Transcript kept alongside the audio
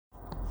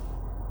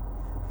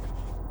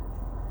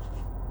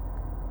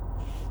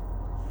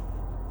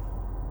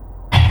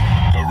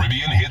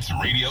Caribbean Hits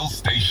radio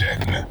station.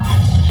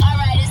 All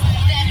right, it's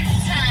that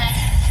time.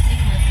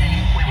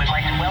 We would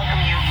like to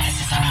welcome you.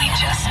 This is only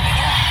just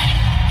begun.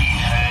 He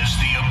has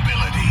the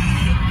ability.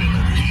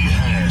 He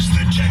has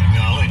the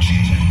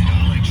technology.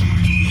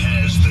 He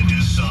has the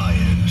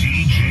desire.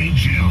 DJ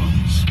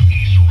Jones.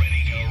 He's ready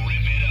to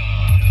rip it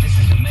up. This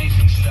is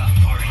amazing stuff.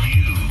 Are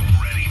you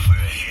ready for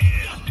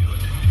him?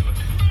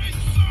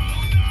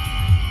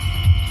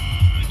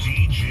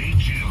 DJ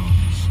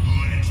Jones.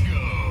 Let's go.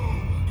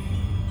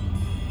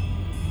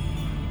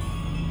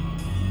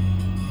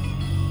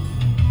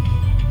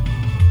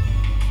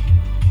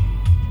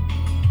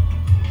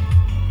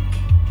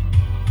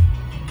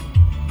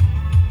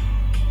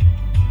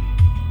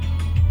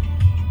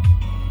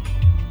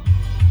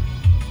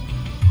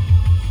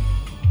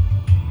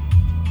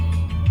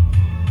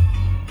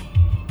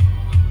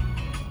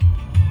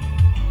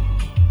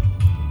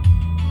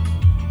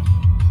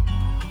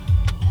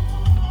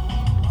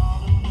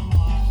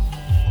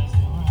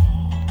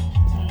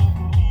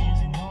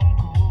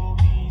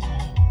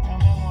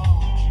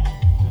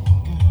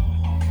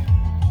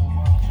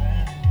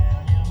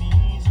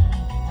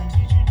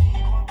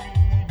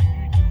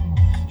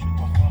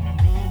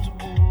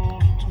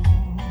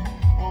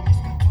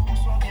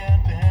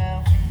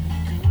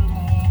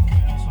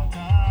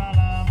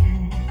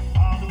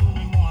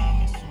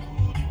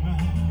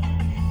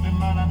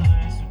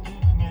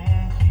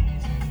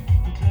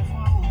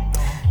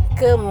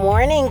 Good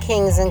morning,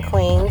 kings and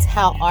queens.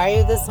 How are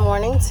you this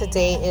morning?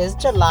 Today is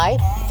July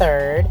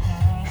 3rd.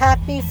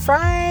 Happy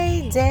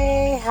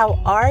Friday. How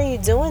are you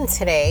doing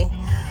today?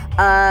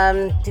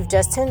 You've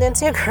just tuned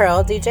into your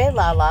girl, DJ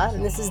Lala.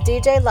 And this is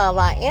DJ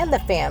Lala and the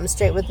fam,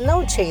 straight with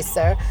no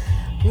chaser.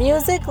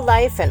 Music,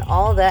 life, and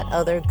all that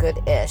other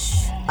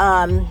good-ish.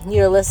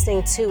 You're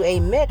listening to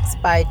a mix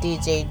by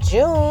DJ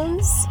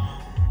Jones,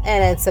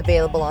 and it's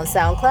available on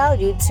SoundCloud,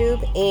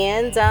 YouTube,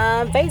 and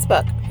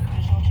Facebook.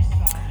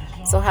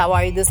 So how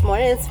are you this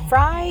morning? It's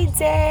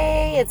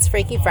Friday. It's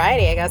Freaky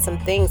Friday. I got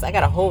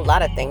a whole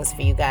lot of things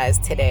for you guys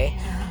today.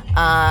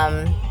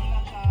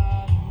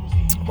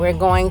 We're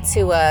going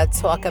to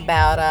talk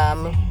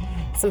about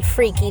some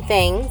freaky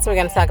things. We're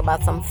going to talk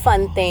about some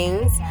fun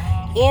things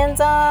and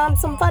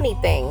some funny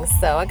things.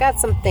 So I got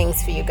some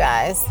things for you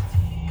guys.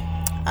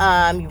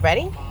 You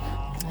ready?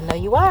 I know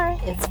you are.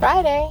 It's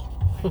Friday.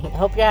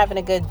 Hope you're having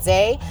a good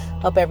day.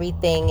 Hope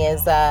everything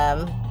is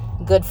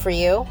good for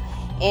you.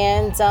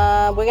 And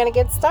we're going to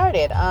get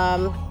started.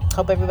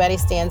 Hope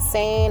everybody's staying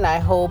sane. I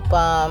hope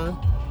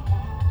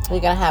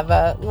we're going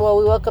to we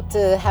woke up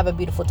to have a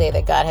beautiful day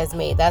that God has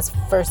made. That's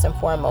first and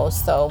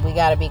foremost. So we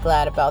got to be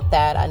glad about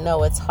that. I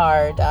know it's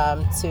hard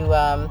to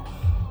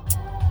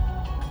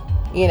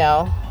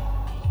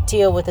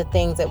deal with the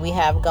things that we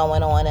have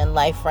going on in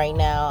life right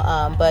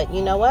now. But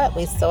you know what?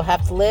 We still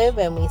have to live,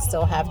 and we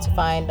still have to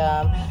find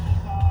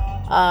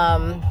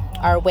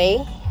our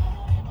way,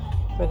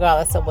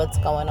 regardless of what's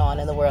going on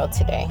in the world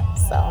today.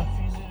 So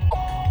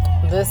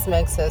this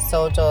mix is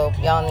so dope.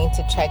 Y'all need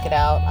to check it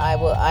out.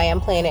 I am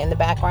playing it in the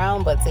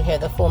background, but to hear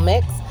the full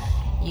mix,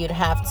 you'd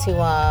have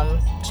to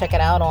check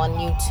it out on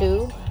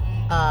YouTube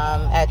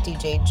at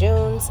DJ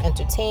Jones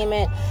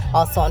Entertainment,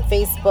 also on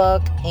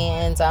Facebook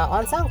and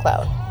on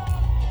SoundCloud.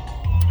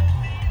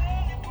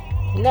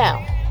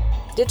 Now,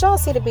 did y'all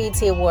see the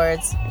BET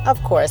Awards?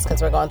 Of course,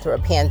 because we're going through a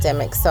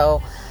pandemic.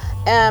 So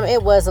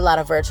it was a lot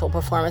of virtual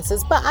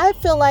performances, but I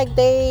feel like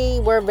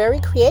they were very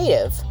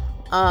creative.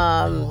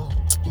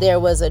 There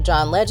was a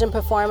John Legend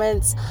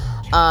performance.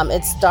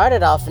 It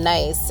started off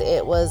nice.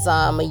 It was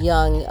a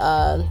young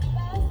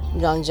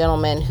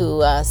gentleman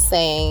who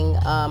sang.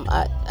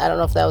 I don't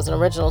know if that was an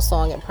original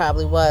song. It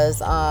probably was.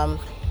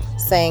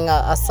 Sang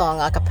a song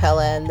a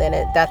cappella, and then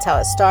that's how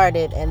it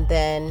started. And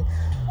then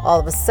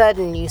all of a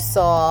sudden, you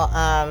saw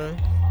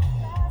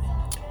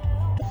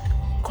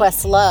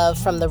Questlove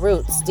from The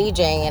Roots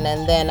DJing,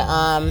 and then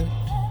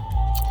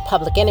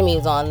Public Enemy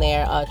was on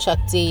there, Chuck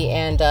D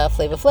and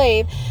Flavor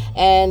Flav,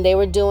 and they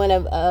were doing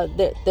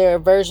their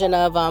version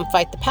of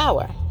Fight the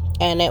Power,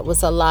 and it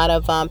was a lot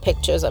of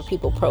pictures of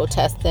people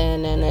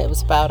protesting, and it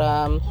was about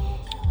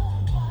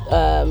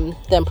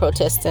them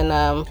protesting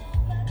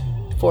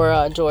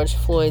for George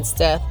Floyd's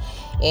death,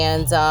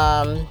 and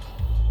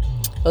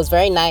it was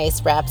very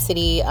nice.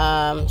 Rhapsody,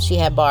 she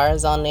had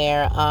bars on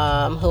there.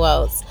 Who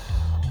else?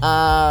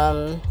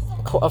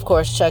 Of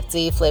course, Chuck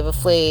D, Flavor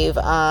Flav,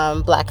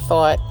 Black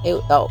Thought.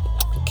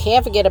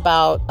 Can't forget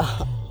about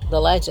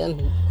the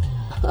legend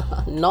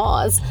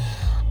Nas.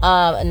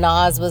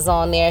 Nas was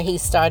on there. He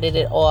started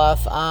it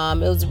off.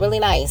 It was really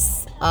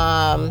nice,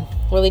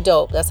 really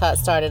dope. That's how it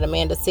started.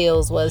 Amanda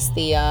Seales was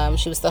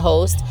she was the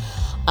host.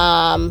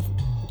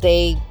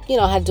 They,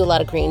 had to do a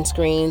lot of green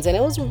screens, and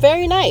it was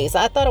very nice.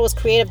 I thought it was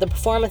creative, the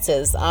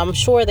performances. I'm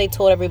sure they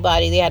told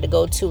everybody they had to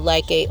go to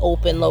like a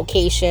open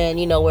location,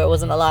 where it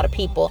wasn't a lot of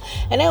people,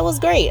 and it was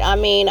great. I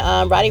mean,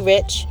 Roddy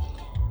Ricch,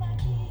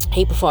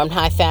 he performed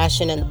High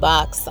Fashion in the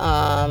Box,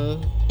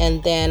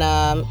 and then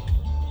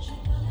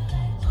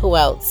who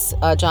else?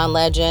 John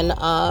Legend,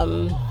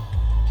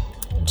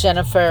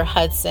 Jennifer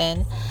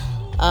Hudson,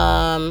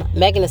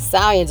 Megan Thee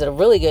Stallion did a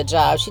really good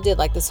job. She did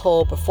like this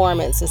whole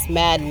performance, this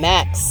Mad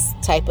Max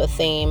type of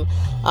theme.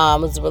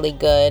 Was really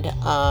good.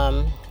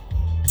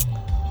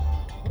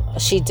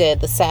 She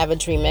did the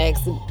Savage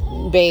remix.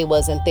 Bey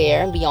wasn't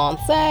there.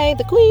 Beyonce,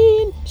 the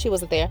queen, she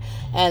wasn't there.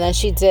 And then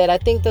she did, I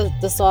think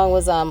the song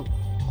was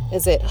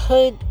is it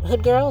Hood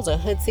Girls or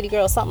Hood City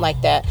Girls, something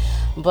like that.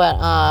 But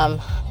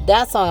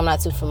that song I'm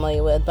not too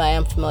familiar with, but I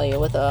am familiar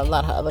with a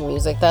lot of other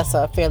music. That's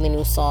a fairly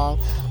new song.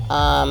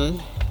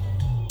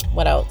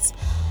 What else?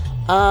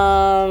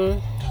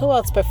 Who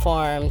else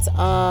performed?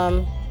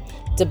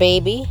 The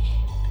Baby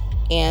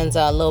and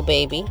Lil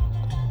Baby.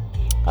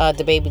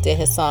 The Baby did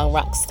his song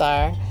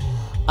Rockstar.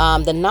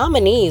 The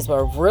nominees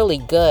were really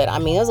good. I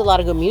mean, there's a lot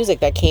of good music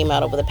that came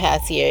out over the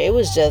past year. It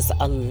was just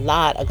a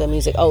lot of good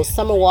music. Oh,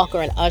 Summer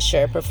Walker and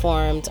Usher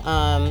performed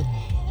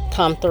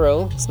Come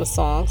Through. It's my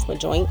song, it's my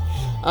joint.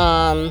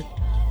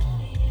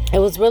 It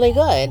was really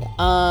good.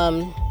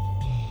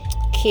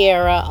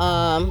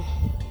 Kiara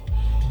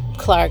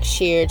Clark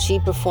Sheard, she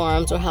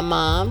performed with her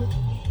mom,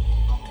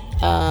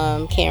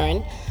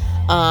 Karen.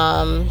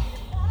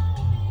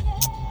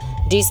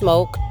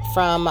 D-Smoke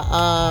from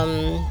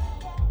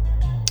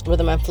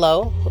Rhythm and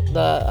Flow,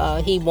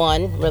 he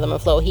won Rhythm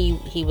and Flow.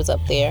 He was up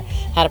there,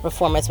 had a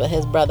performance with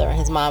his brother and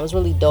his mom. It was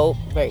really dope,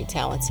 very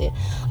talented.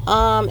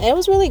 It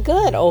was really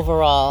good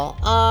overall.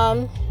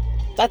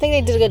 I think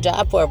they did a good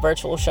job for a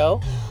virtual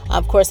show.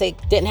 Of course, they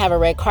didn't have a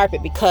red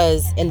carpet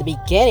because in the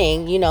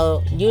beginning,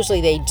 usually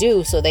they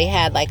do. So they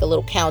had like a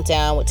little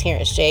countdown with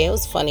Terrence J. It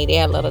was funny. They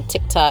had a little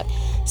TikTok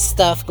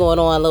stuff going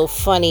on, little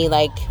funny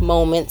like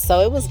moments. So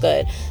it was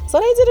good. So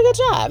they did a good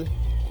job.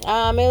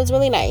 It was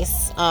really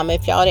nice.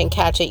 If y'all didn't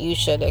catch it, you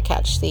should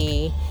catch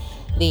we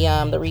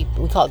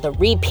call it the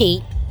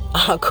repeat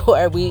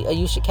encore.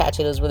 You should catch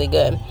it. It was really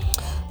good.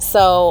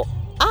 So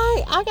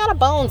I got a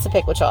bone to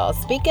pick with y'all.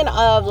 Speaking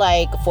of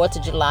like 4th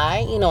of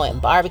July,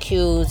 and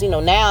barbecues,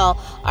 now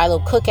our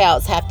little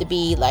cookouts have to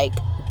be like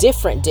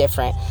different.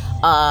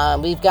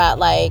 We've got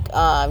like,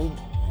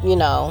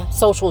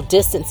 social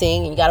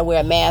distancing, and you got to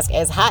wear a mask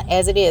as hot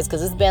as it is,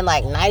 because it's been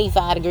like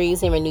 95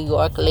 degrees here in New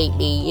York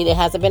lately. It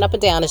hasn't been up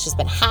and down. It's just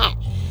been hot.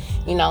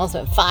 It's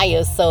been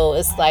fire. So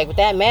it's like with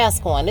that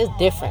mask on, it's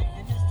different.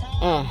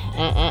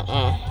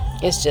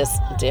 It's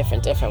just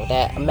different with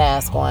that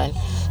mask on.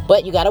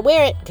 But you got to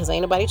wear it because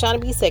ain't nobody trying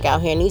to be sick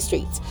out here in these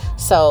streets.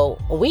 So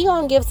we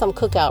going to give some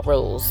cookout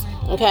rules,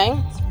 okay?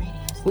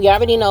 We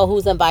already know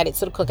who's invited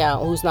to the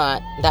cookout, who's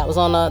not. That was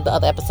on the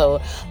other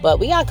episode. But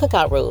we got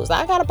cookout rules.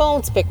 I got a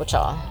bone to pick with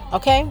y'all,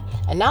 okay?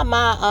 And not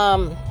my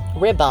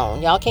rib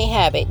bone. Y'all can't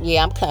have it.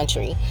 Yeah, I'm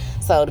country.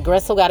 So the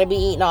gristle got to be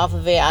eaten off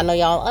of it. I know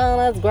y'all,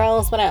 that's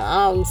gross.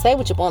 But say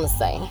what you want to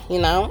say,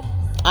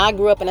 I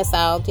grew up in the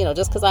South,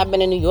 just because I've been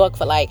in New York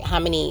for like how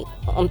many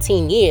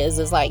years.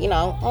 It's like,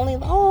 only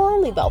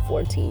about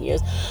 14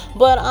 years.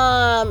 But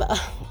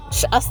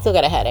I still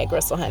got to have that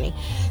gristle, honey.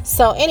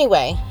 So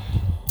anyway,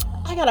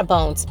 I got a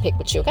bone to pick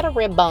with you. I got a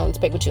rib bone to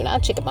pick with you,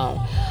 not a chicken bone.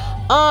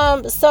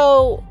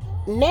 So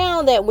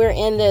now that we're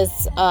in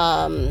this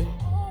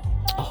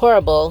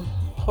horrible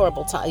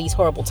time, these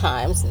horrible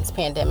times, this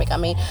pandemic,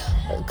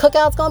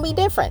 cookout's gonna be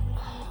different.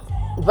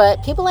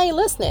 But people ain't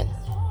listening.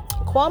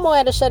 Cuomo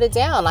had to shut it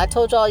down. I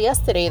told y'all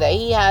yesterday that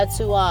he had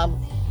to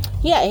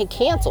he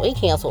canceled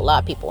a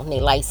lot of people in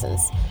their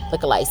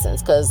liquor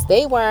license, because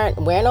they weren't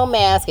wearing no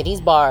mask at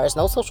these bars,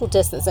 no social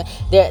distancing.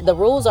 The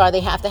rules are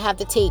they have to have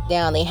the tape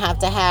down. They have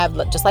to have,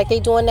 just like they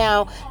doing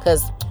now,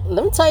 because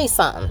let me tell you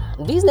something,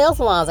 these nail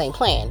salons ain't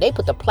playing. They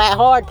put the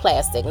hard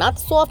plastic, not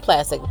the soft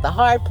plastic, but the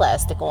hard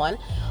plastic on.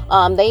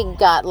 They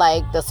got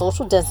like the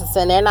social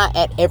distancing. They're not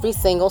at every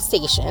single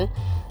station.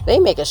 They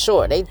making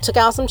sure. They took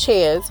out some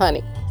chairs,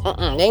 honey.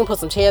 They ain't put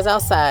some chairs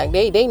outside.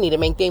 They need to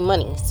make their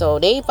money. So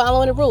they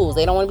following the rules.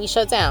 They don't want to be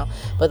shut down.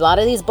 But a lot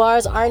of these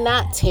bars are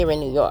not here in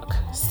New York.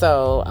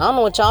 So I don't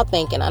know what y'all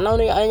thinking. I know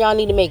y'all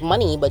need to make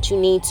money, but you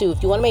need to,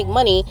 if you want to make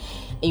money,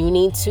 you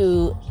need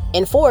to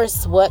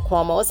enforce what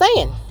Cuomo is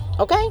saying.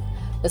 Okay?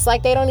 It's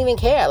like they don't even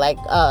care. Like,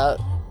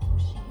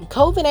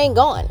 COVID ain't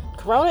gone.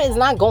 Corona is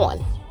not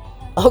gone.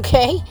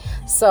 Okay?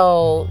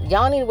 So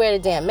y'all need to wear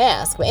the damn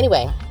mask. But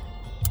anyway,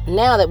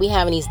 now that we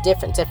having these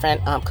different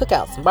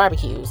cookouts and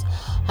barbecues,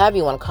 however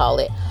you want to call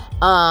it,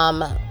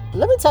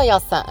 let me tell y'all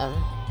something.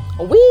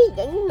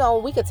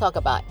 We could talk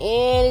about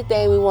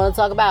anything we want to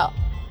talk about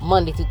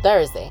Monday through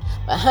Thursday,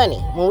 but honey,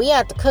 when we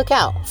have to cook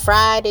out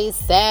Friday,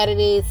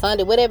 Saturday,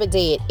 Sunday, whatever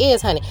day it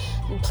is, honey,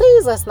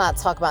 please let's not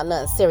talk about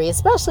nothing serious,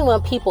 especially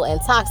when people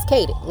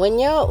intoxicated. When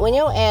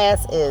your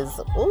ass is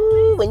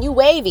when you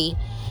wavy,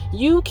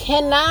 you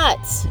cannot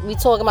be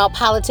talking about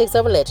politics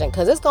or religion,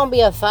 because it's gonna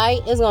be a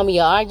fight, it's gonna be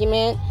an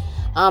argument.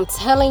 I'm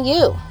telling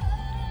you.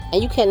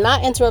 And you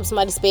cannot interrupt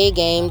somebody's spade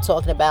game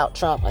talking about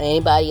Trump or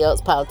anybody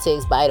else,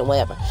 politics, Biden,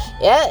 whatever.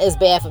 Yeah, it's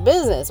bad for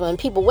business. When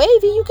people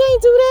wavy, you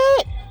can't do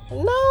that.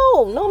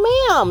 No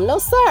ma'am, no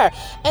sir.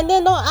 And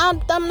then I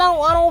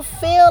don't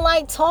feel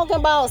like talking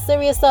about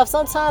serious stuff.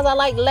 Sometimes I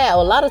like to laugh. A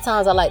lot of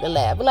times I like to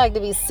laugh. I like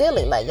to be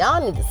silly. Like,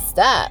 y'all need to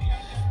stop.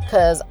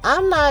 Because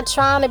I'm not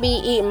trying to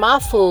be eating my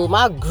food,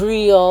 my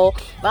grill,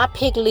 my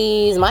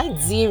pickles, my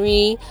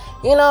ziri.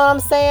 You know what I'm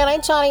saying? I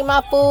ain't trying to eat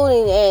my food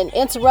and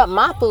interrupt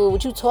my food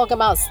with you talking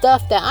about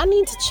stuff that I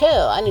need to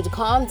chill. I need to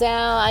calm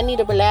down. I need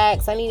to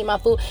relax. I need to eat my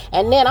food.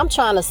 And then I'm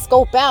trying to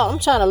scope out. I'm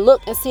trying to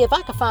look and see if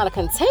I can find a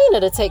container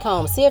to take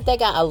home. See if they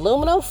got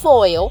aluminum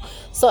foil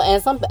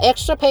and some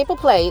extra paper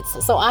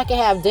plates so I can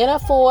have dinner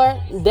for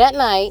that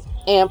night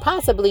and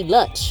possibly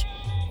lunch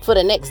for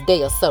the next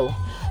day or so.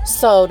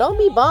 So don't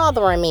be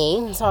bothering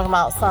me talking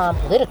about some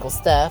political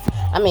stuff.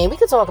 I mean, we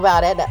could talk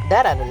about that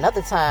at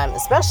another time,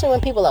 especially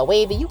when people are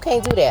wavy. You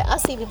can't do that. I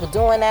see people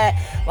doing that.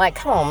 Like,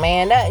 come on,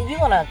 man. That you're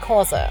gonna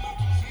cause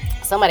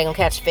somebody gonna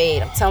catch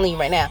fade. I'm telling you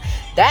right now.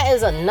 That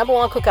is a number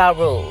one cookout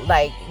rule.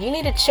 Like, you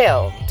need to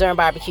chill during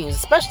barbecues,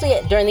 especially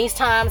during these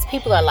times.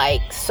 People are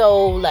like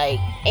so like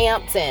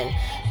amped and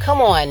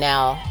come on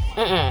now.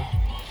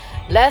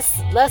 Let's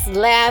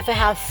laugh and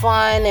have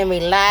fun and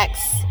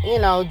relax. You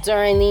know,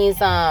 during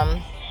these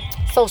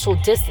social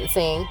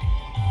distancing,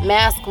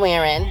 mask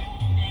wearing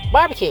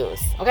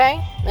barbecues,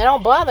 okay? And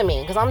don't bother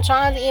me because I'm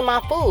trying to eat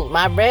my food,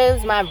 my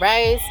ribs, my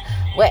rice,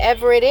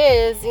 whatever it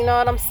is. You know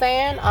what I'm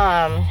saying?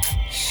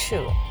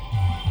 Shoot,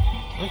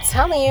 I'm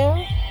telling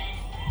you,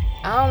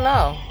 I don't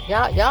know.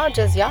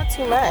 Y'all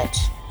too much.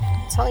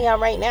 I'm telling y'all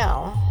right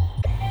now.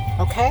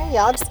 Okay,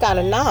 y'all just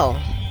gotta know.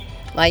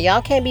 Like,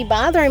 y'all can't be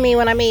bothering me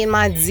when I'm eating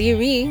my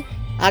ziri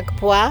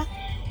akpwa.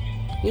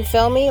 You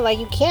feel me? Like,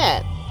 you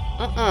can't.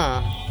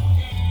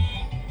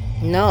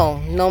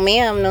 No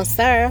ma'am, no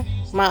sir.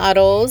 My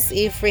arroz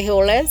y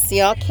frijoles,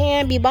 y'all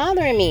can't be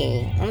bothering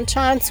me. I'm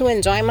trying to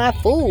enjoy my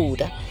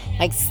food.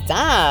 Like,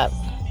 stop.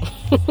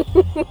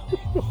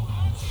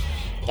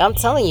 I'm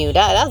telling you,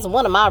 that's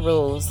one of my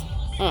rules.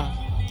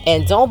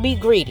 And don't be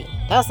greedy.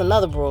 That's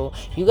another rule.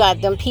 You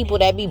got them people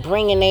that be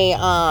bringing their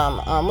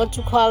what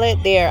you call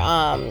it, their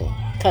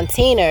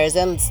containers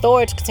and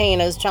storage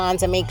containers, trying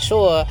to make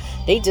sure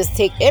they just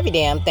take every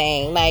damn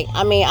thing. Like,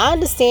 I mean, I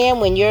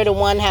understand when you're the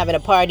one having a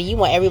party, you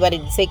want everybody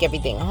to take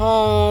everything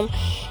home.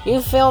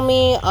 You feel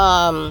me?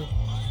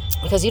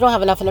 Because you don't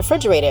have enough in the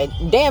refrigerator.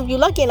 Damn, you're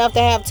lucky enough to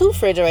have 2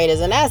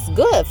 refrigerators, and that's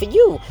good for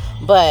you.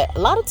 But a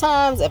lot of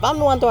times, if I'm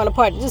the one throwing a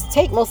party, just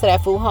take most of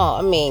that food home.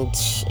 I mean,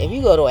 if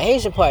you go to a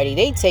Haitian party,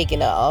 they taking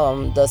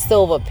the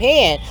silver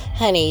pan,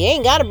 honey. You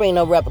ain't got to bring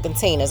no rubber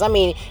containers. I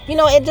mean, you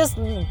know, it just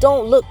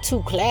don't look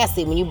too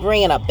classy when you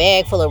bring in a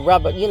bag full of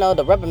rubber, you know,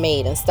 the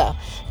Rubbermaid and stuff.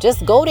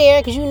 Just go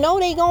there because you know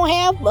they gonna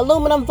have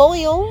aluminum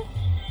foil.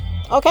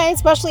 Okay,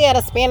 especially at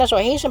a Spanish or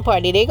Haitian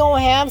party, they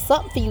gonna have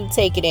something for you to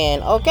take it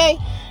in. Okay.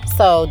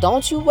 So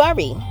don't you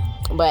worry.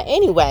 But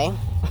anyway,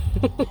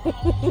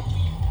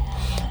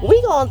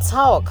 we gonna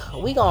talk.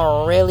 We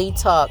gonna really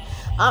talk.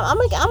 I'm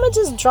gonna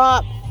just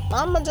drop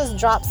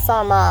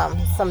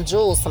some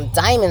jewels, some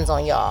diamonds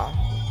on y'all,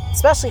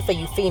 especially for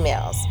you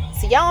females.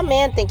 See, y'all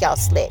men think y'all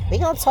slick. We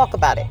gonna talk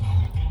about it.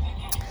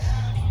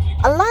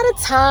 A lot of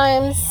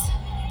times,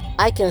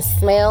 I can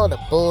smell the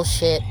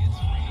bullshit.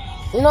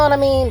 You know what I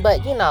mean?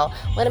 But, you know,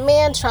 when a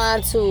man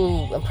trying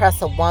to impress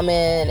a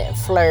woman and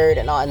flirt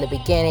and all in the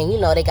beginning, you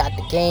know, they got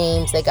the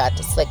games, they got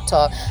the slick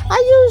talk.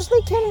 I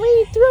usually can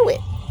read through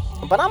it.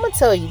 But I'm going to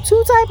tell you,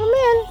 2 type of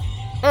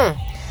men.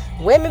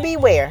 Women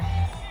beware.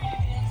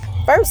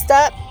 First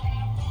up,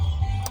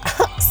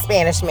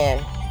 Spanish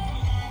men.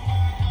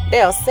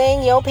 They'll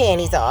sing your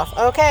panties off,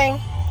 okay?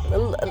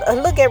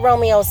 Look at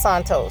Romeo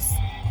Santos.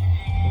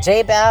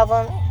 J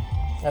Balvin,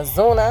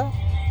 Ozuna,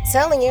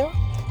 telling you.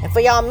 And for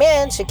y'all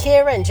men,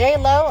 Shakira and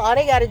J-Lo, all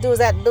they got to do is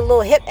that the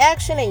little hip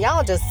action and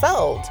y'all just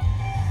sold.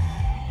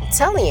 I'm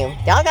telling you,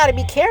 y'all got to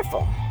be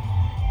careful.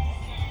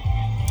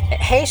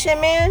 Haitian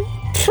men,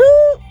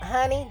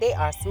 honey, they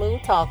are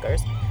smooth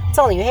talkers. I'm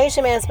telling you,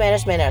 Haitian men and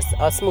Spanish men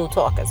are smooth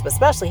talkers, but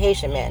especially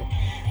Haitian men.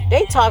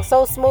 They talk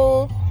so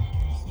smooth,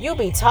 you'll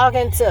be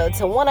talking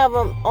to one of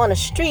them on the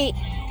street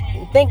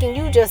thinking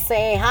you just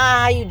saying,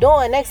 hi, how you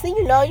doing? Next thing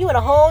you know, you in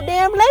a whole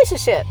damn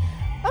relationship.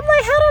 I'm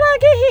like, how did I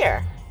get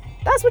here?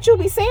 That's what you'll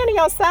be saying to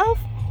yourself.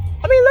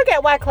 I mean, look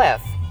at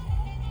Wyclef.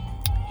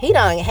 He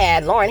done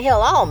had Lauryn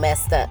Hill all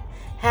messed up.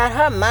 Had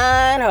her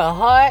mind, her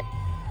heart,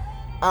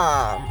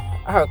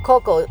 her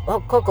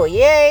coco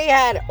yay,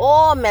 had it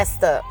all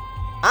messed up.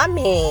 I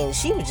mean,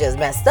 she was just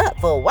messed up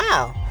for a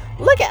while.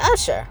 Look at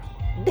Usher.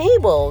 He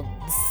will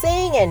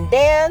sing and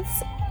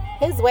dance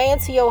his way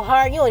into your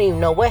heart. You don't even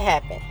know what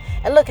happened.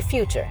 And look at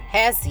Future.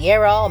 Had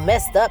Sierra all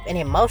messed up and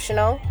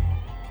emotional.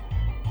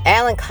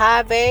 Alan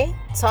Cave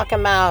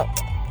talking about...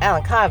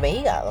 Alan Cave,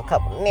 he got a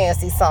couple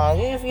nasty songs.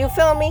 You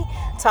feel me?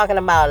 Talking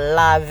about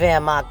La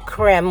Vem à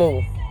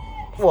crème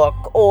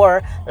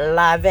or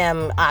La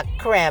Vem à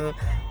crème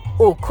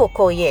ou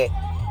cocoyer.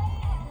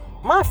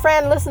 My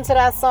friend listened to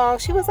that song.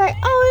 She was like,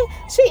 oh,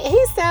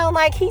 he sound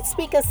like he's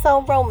speaking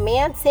so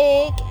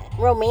romantic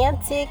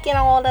and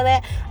all of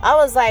that. I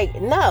was like,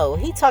 no,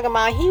 he talking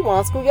about he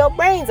won't screw your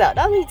brains out.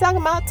 That's what he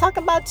talking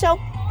about your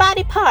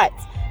body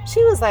parts.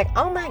 She was like,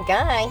 oh my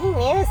God, he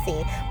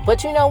nasty.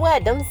 But you know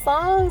what? Them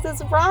songs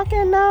is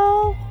rocking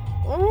though.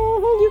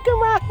 You can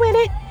rock with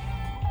it.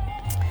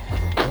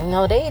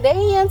 No, they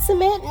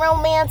intimate,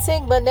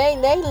 romantic, but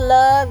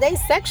they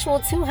sexual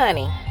too,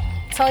 honey.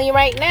 Telling you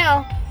right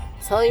now,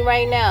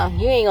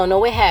 you ain't gonna know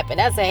what happened.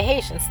 That's that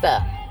Haitian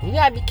stuff. You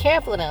gotta be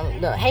careful of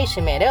them, the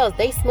Haitian men.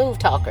 They smooth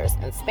talkers.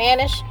 And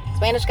Spanish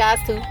guys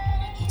too.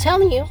 I'm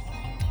telling you.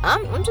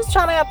 I'm just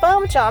trying to have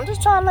fun with y'all. I'm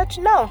just trying to let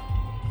you know.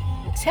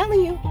 I'm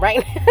telling you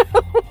right now.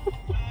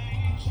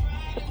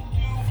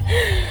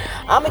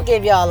 I'm gonna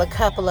give y'all a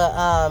couple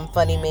of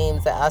funny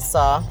memes that I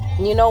saw.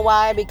 You know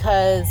why?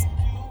 Because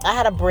I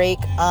had a break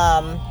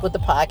with the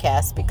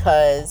podcast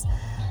because,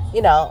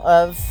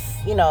 of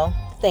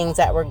things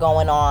that were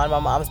going on. My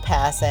mom's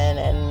passing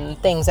and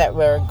things that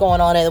were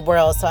going on in the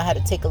world. So I had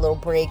to take a little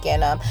break,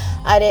 and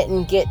I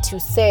didn't get to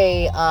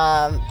say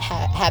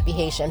Happy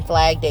Haitian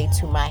Flag Day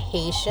to my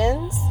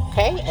Haitians.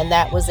 Okay, and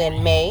that was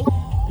in May.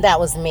 That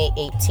was May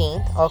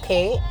 18th.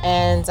 Okay,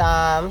 and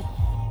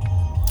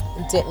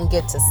didn't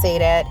get to say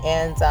that.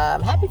 And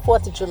happy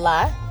 4th of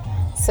July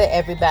to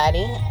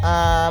everybody.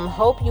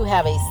 Hope you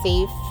have a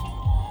safe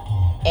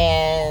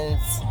and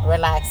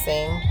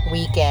relaxing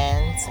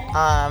weekend.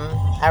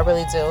 I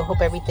really do.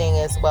 Hope everything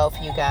is well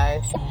for you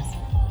guys.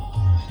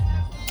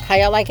 How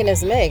y'all liking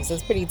this mix?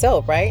 It's pretty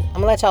dope, right? I'm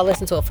gonna let y'all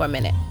listen to it for a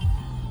minute.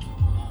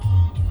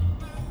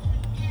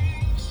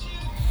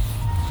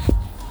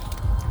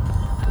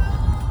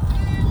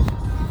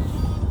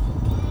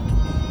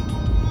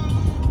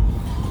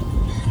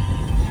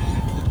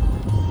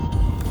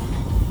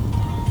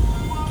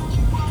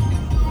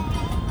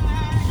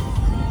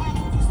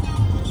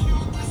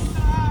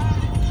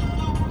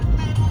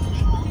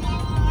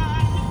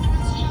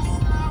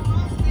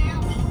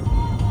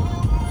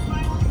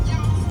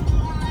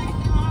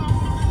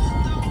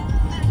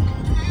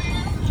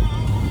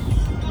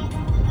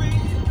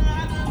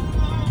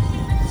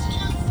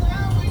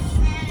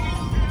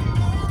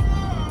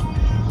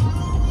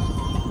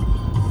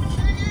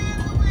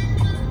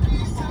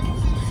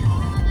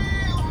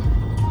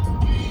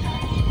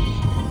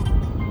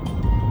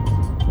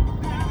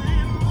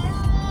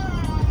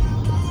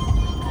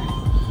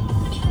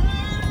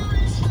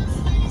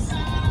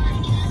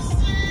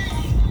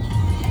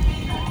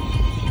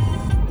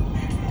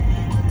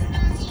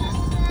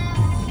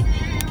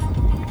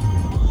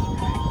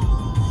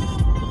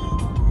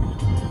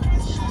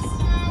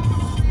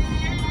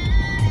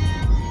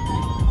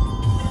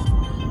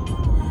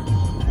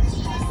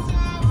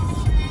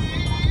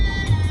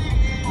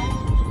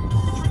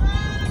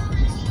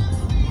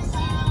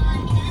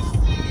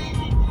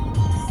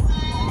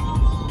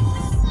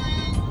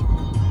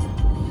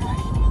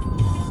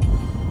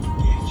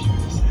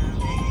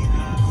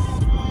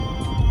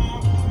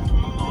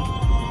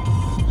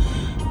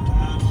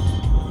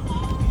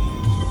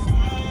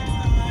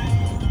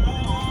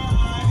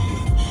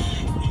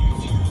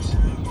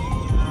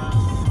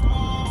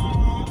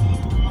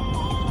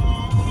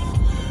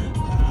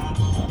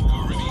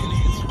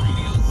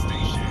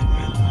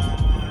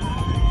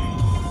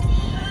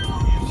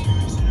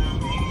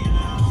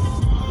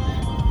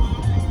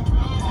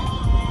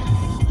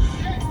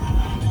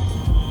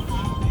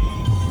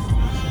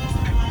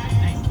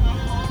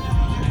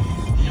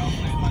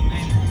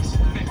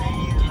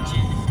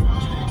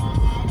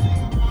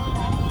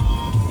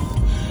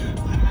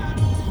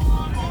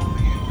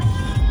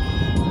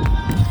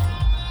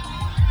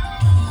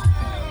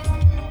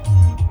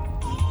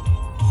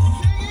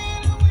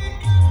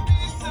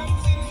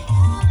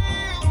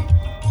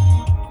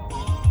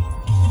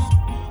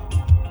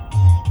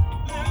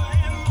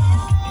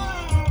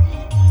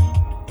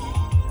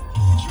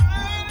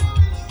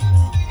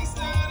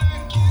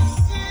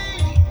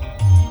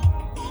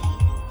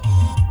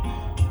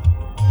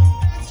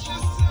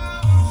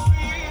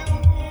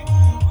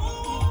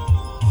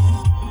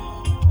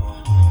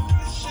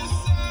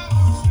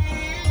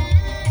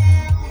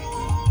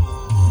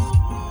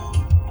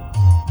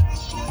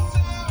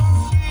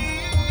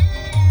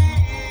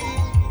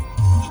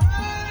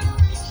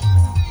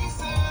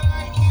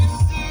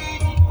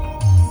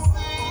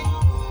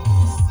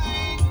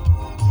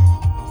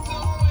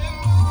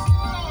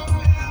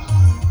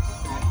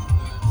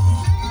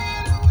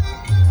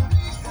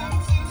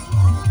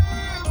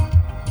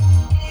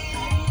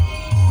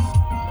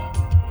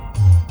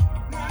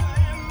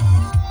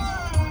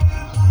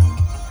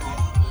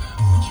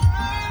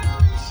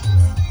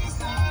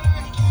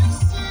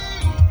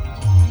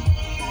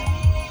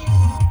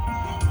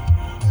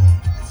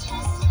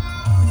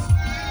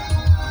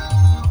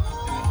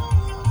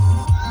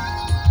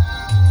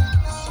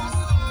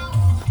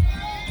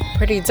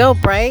 Pretty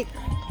dope, right?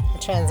 The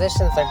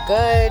transitions are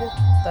good.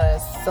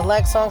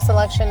 The song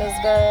selection is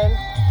good.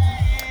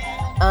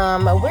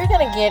 We're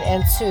going to get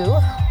into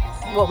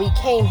what we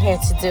came here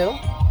to do.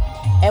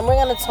 And we're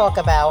going to talk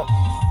about,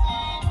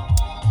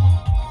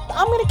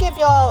 I'm going to give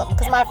y'all,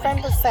 because my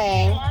friend was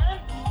saying,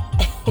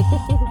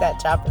 that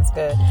chop is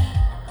good.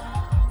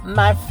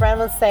 My friend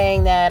was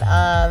saying that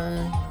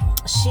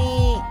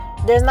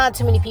there's not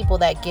too many people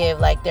that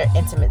give like their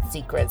intimate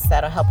secrets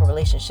that'll help a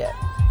relationship.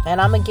 And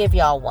I'm gonna give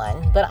y'all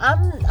one, but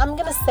I'm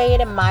gonna say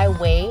it in my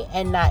way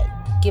and not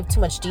give too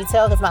much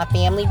detail because my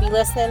family be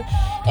listening,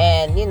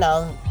 and you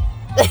know,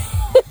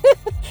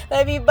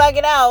 they be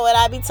bugging out when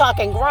I be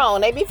talking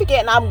grown. They be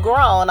forgetting I'm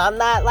grown. I'm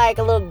not like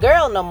a little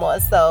girl no more.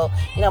 So,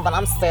 you know, but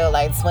I'm still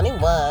like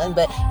 21.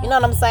 But you know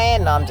what I'm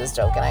saying? No, I'm just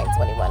joking. I ain't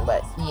 21.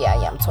 But yeah,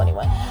 I'm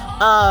 21.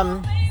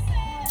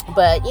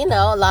 But, you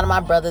know, a lot of my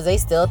brothers, they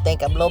still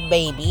think I'm a little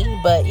baby.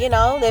 But, you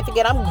know, they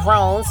forget I'm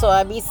grown. So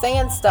I be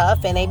saying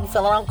stuff and they be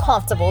feeling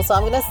uncomfortable. So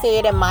I'm going to say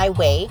it in my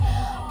way.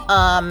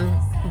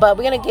 But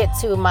we're going to get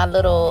to my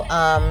little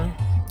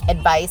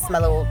advice, my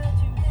little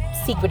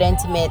secret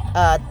intimate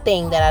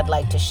thing that I'd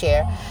like to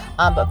share.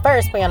 But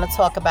first, we're going to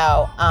talk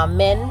about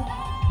men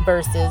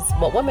versus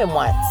what women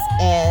want.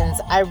 And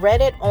I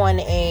read it on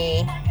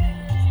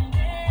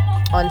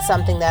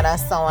something that I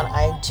saw on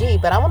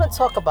IG, but I want to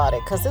talk about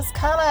it because it's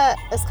kind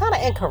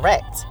of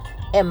incorrect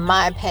in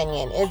my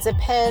opinion. It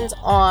depends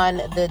on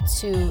the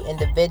two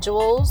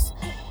individuals,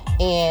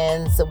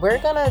 and so we're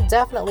gonna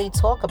definitely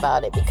talk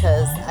about it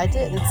because I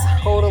didn't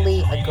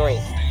totally agree.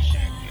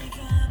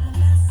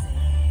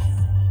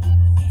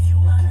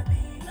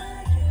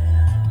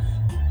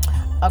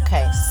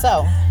 Okay,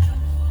 so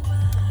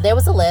there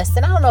was a list,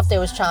 and I don't know if they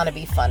was trying to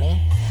be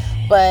funny,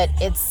 but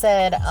it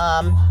said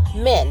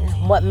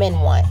what men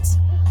want: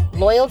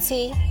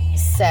 loyalty,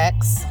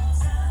 sex,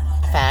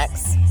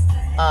 facts,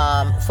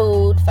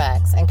 food,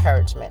 facts,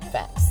 encouragement,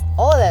 facts.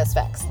 All of that's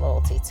facts.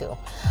 Loyalty too.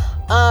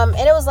 And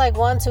it was like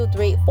 1, 2,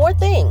 3, 4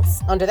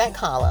 things under that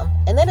column,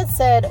 and then it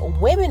said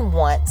women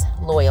want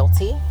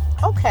loyalty.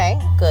 Okay,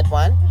 good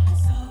one.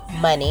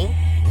 Money.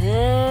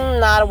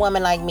 Not a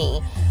woman like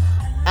me.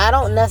 I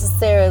don't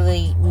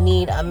necessarily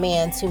need a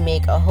man to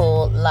make a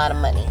whole lot of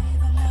money.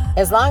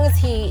 As long as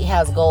he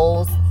has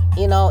goals,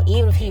 you know,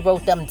 even if he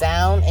wrote them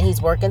down and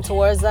he's working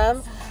towards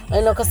them,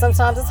 you know, because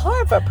sometimes it's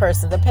hard for a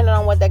person depending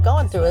on what they're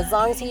going through. As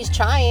long as he's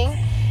trying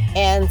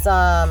and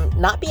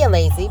not being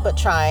lazy, but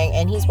trying,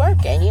 and he's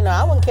working, you know,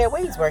 I wouldn't care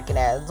where he's working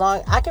at. As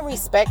long I can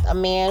respect a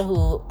man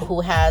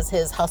who has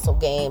his hustle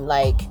game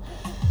like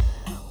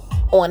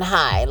on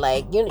high,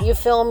 like you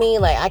feel me?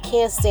 Like I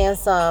can't stand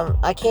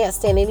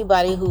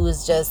anybody who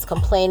is just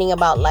complaining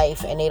about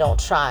life and they don't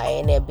try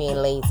and they're being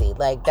lazy.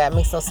 Like that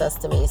makes no sense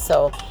to me.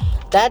 So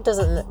that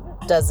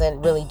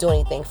doesn't really do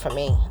anything for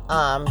me.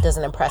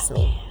 Doesn't impress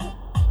me.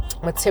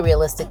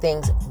 Materialistic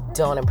things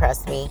don't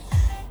impress me.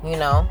 You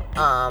know,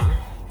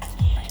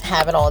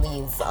 having all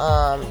these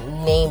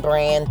name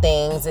brand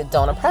things, it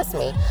don't impress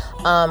me.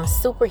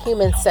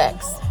 Superhuman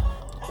sex.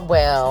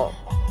 Well,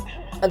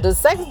 the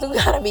sex do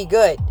gotta be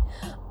good.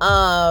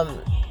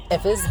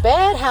 If it's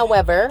bad,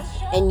 however,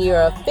 and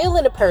you're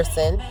feeling a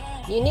person,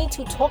 you need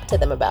to talk to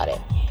them about it.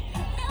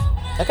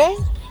 Okay?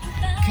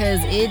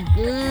 Because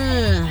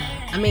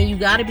I mean, you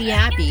got to be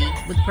happy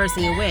with the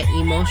person you're with,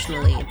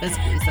 emotionally and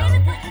physically. So,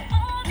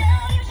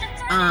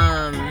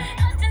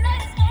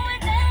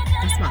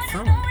 that's my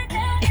phone.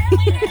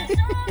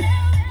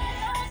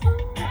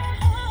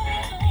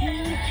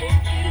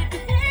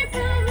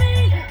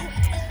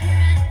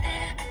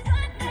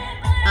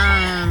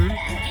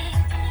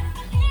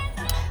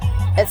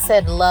 It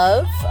said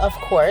love, of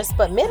course,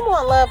 but men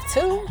want love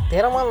too. They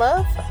don't want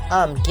love.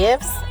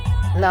 Gifts.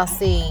 Now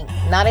see,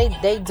 now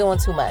they doing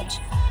too much.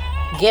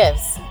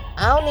 Gifts.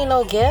 I don't need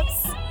no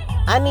gifts.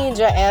 I need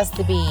your ass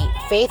to be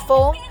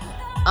faithful,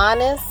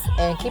 honest,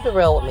 and keep it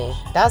real with me.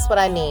 That's what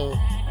I need.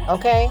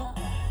 Okay?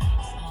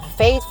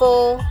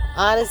 Faithful,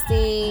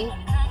 honesty,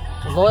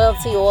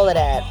 loyalty, all of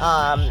that.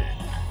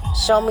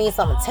 Show me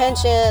some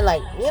attention,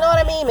 like, you know what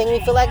I mean? Make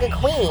me feel like a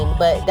queen,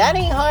 but that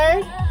ain't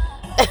hard.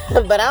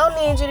 But I don't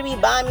need you to be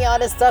buying me all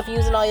this stuff,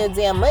 using all your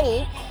damn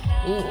money.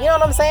 You know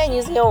what I'm saying?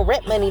 Using your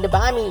rent money to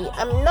buy me.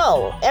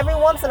 No. Every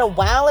once in a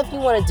while, if you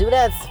want to do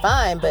that, it's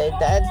fine. But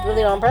that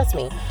really don't impress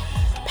me.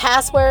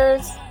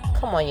 Passwords.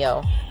 Come on,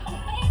 yo.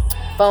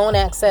 Phone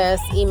access,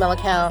 email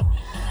account,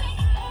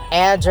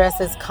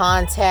 addresses,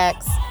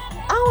 contacts.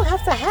 I don't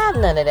have to have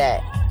none of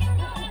that.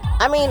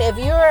 I mean, if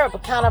you're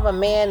kind of a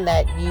man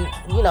that you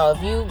know,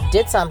 if you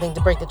did something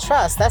to break the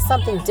trust, that's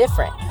something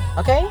different.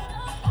 Okay?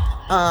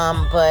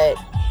 But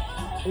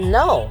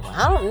no,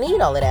 I don't need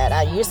all of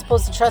that. You're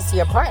supposed to trust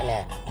your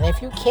partner. And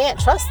if you can't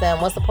trust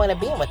them, what's the point of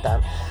being with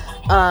them?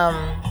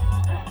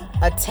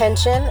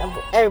 Attention.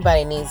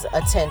 Everybody needs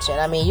attention.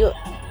 I mean,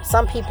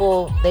 some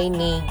people, they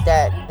need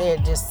that.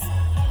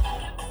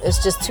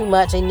 It's just too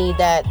much. They need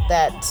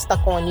that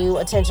stuck on you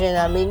attention.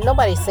 I mean,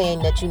 nobody's saying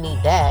that you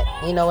need that.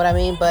 You know what I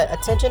mean? But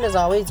attention is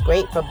always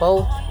great for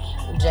both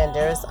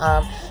genders.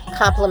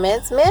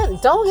 Compliments. Men,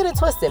 don't get it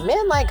twisted.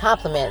 Men like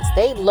compliments.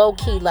 They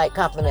low-key like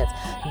compliments.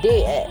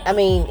 I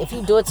mean, if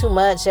you do it too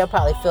much, they'll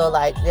probably feel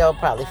like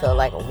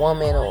a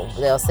woman, or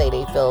they'll say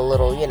they feel a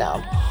little, you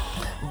know.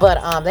 But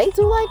they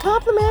do like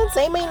compliments.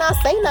 They may not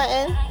say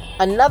nothing.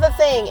 Another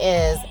thing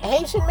is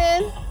Haitian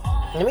men.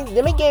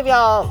 Let me give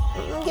y'all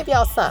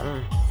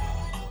something.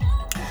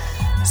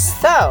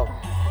 So,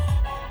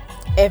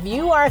 if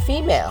you are a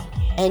female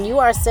and you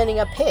are sending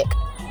a pic,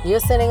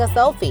 you're sending a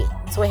selfie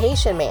to a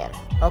Haitian man,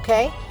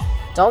 okay?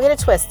 Don't get it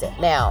twisted.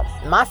 Now,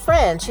 my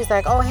friend, she's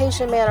like, oh,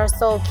 Haitian men are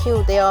so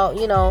cute. They all,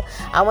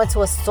 I went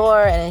to a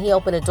store and he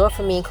opened the door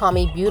for me and called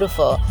me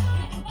beautiful.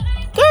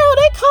 Girl,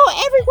 they call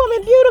every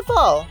woman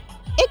beautiful.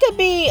 It could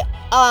be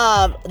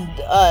a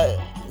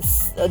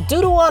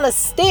doodle on a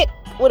stick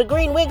with a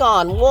green wig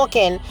on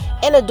walking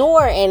in a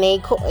door, and they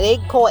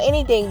call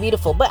anything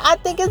beautiful. But I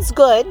think it's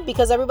good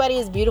because everybody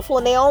is beautiful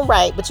in their own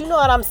right. But you know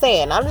what I'm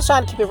saying. I'm just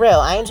trying to keep it real.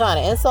 I ain't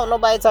trying to insult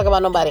nobody, talk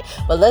about nobody.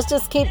 But let's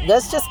just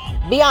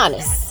be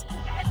honest.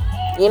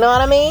 You know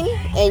what I mean?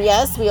 And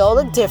yes, we all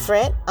look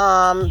different.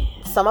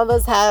 Some of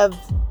us have,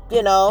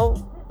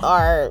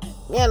 are,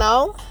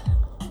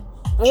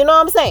 you know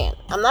what I'm saying?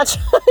 I'm not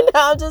trying to,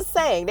 I'm just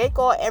saying they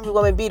call every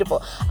woman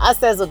beautiful. I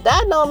said, so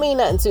that don't mean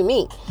nothing to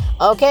me.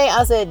 Okay?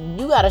 I said,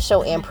 you got to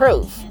show and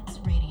prove.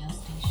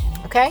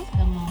 Okay?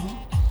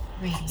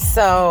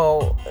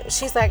 So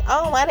she's like,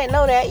 oh, I didn't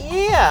know that.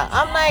 Yeah.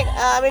 I'm like,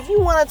 if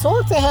you want to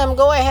talk to him,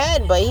 go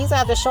ahead. But he's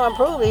have to show and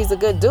prove he's a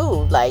good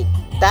dude. Like,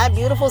 that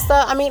beautiful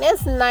stuff. I mean,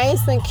 it's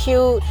nice and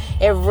cute.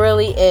 It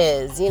really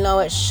is.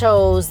 It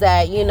shows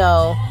that,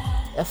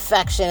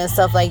 affection and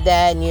stuff like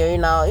that. And you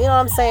know what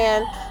I'm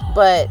saying?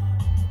 But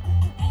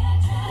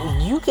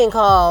you can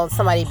call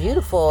somebody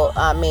beautiful,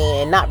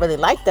 and not really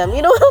like them.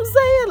 You know what I'm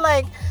saying?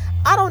 Like,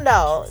 I don't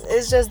know.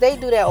 It's just they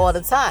do that all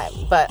the time.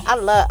 But I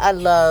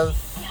love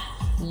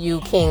you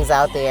kings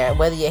out there,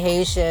 whether you're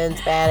Haitian,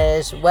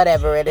 Spanish,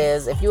 whatever it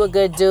is. If you're a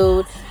good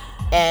dude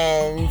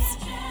and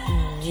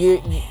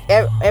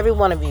every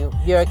one of you,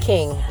 you're a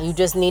king. You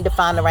just need to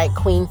find the right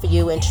queen for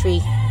you and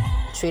treat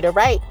her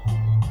right.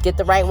 Get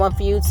the right one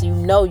for you so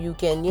you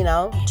can,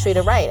 treat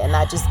her right and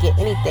not just get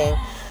anything.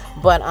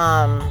 But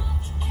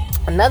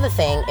another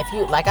thing, if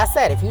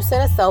you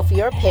send a selfie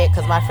or a pic,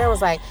 because my friend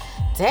was like,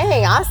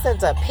 dang, I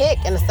sent a pic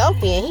and a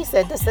selfie and he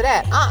said this or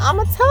that. I'm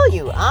gonna tell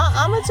you.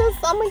 I'm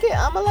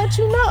gonna let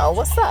you know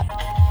what's up.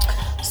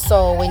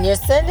 So when you're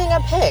sending a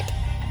pic,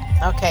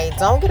 okay,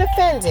 don't get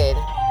offended.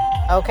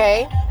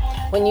 Okay,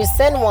 when you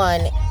send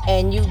one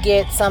and you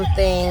get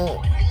something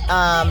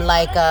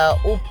like a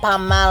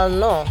upamal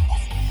no.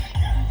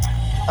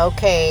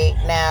 Okay,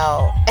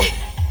 now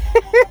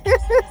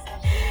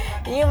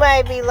you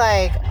might be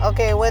like,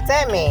 okay, what's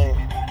that mean?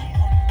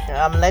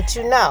 I'm gonna let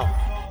you know.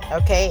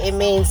 Okay, it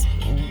means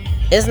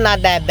it's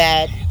not that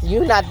bad.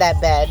 You're not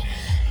that bad.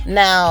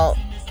 Now,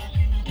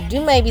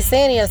 you may be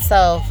saying to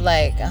yourself,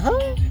 like,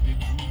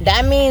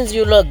 that means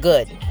you look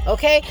good.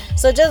 Okay,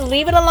 so just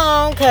leave it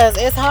alone, because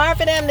it's hard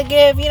for them to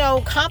give,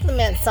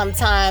 compliments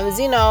sometimes,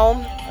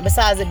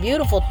 besides a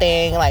beautiful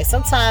thing. Like,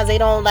 sometimes they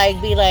don't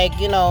be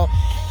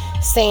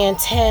saying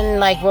 10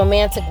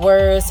 romantic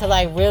words to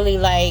really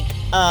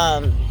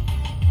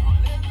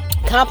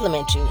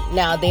compliment you.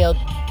 Now they'll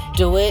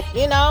do it,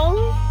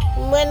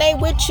 when they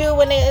with you,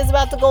 when it's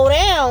about to go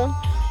down.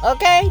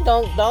 Okay,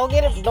 don't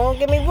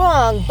get me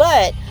wrong,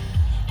 but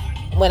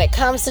when it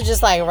comes to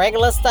just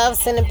regular stuff,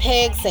 sending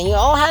pics and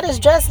how does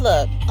dress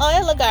look? Oh,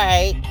 it look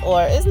alright,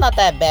 or it's not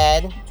that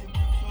bad.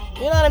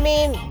 You know what I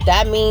mean?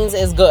 That means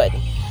it's good.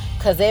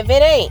 Cause if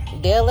it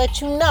ain't, they'll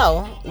let you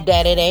know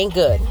that it ain't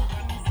good.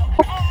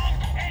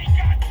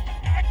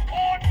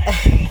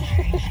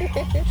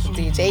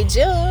 DJ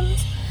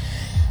Jones.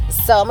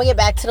 So I'm gonna get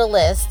back to the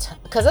list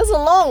because it's a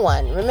long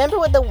one. Remember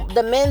with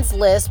the men's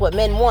list, what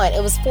men want,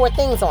 it was 4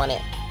 things on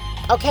it.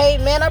 Okay,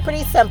 men are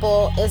pretty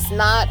simple. It's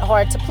not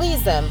hard to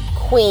please them,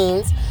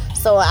 queens.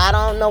 So I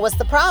don't know what's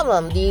the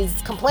problem.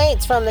 These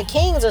complaints from the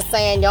kings are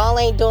saying y'all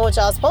ain't doing what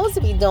y'all supposed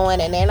to be doing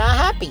and they're not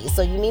happy.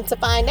 So you need to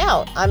find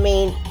out. I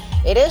mean,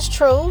 it is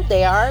true.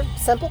 They are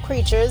simple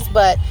creatures,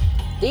 but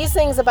these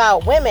things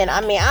about women, I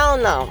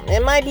don't know.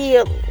 It might be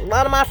a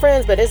lot of my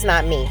friends, but it's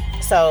not me.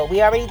 So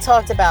we already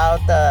talked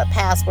about the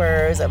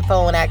passwords and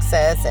phone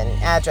access and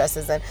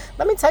addresses. And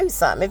let me tell you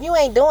something. If you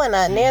ain't doing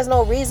that, there's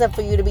no reason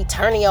for you to be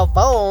turning your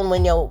phone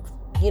when your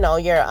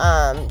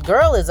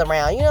girl is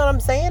around. You know what I'm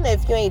saying?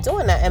 If you ain't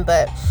doing that.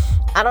 But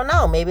I don't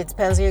know. Maybe it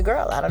depends on your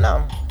girl. I don't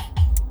know.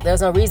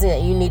 There's no reason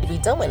that you need to be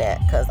doing that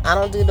because I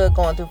don't do the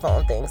going through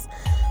phone things.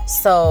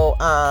 So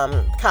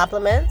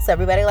compliments.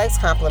 Everybody likes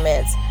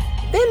compliments.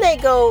 Then they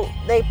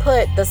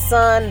put the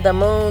sun, the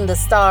moon, the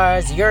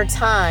stars, your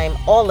time,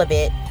 all of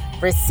it,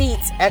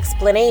 receipts,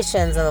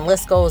 explanations, and the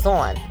list goes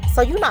on.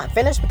 So you're not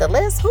finished with the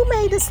list? Who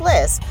made this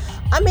list?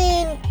 I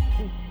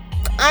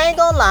ain't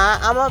gonna lie,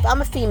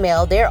 I'm a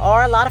female. There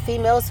are a lot of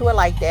females who are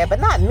like that, but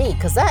not me,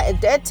 because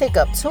that take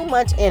up too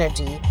much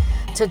energy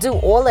to do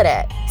all of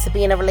that, to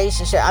be in a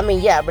relationship.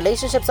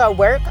 Relationships are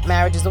work,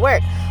 marriage is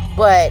work,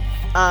 but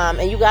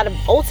and you got to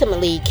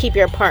ultimately keep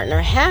your partner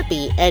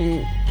happy,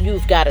 and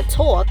you've got to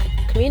talk,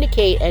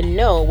 communicate, and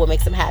know what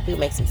makes them happy, what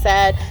makes them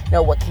sad,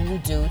 know what can you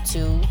do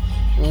to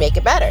make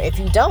it better. If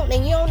you don't,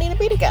 then you don't need to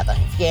be together.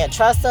 If you can't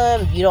trust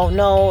them, if you don't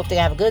know if they're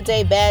gonna have a good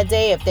day, bad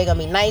day, if they're gonna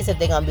be nice, if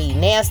they're gonna be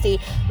nasty,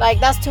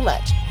 that's too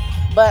much.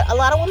 But a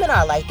lot of women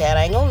are like that,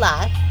 I ain't gonna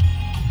lie.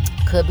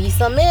 Could be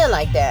some men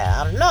like that,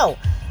 I don't know.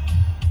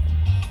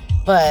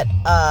 But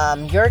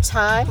your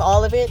time,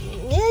 all of it,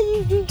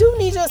 you do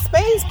need your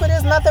space, but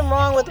there's nothing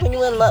wrong with when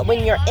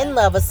you're in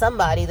love with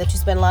somebody that you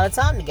spend a lot of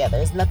time together.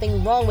 There's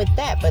nothing wrong with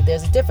that, but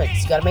there's a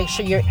difference. You got to make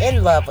sure you're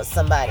in love with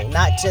somebody,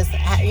 not just,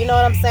 you know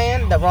what I'm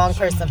saying, the wrong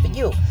person for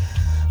you.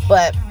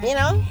 But, you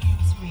know,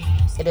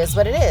 it is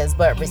what it is.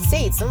 But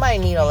receipts, somebody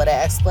need all of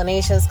that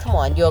explanations. Come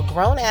on, you're a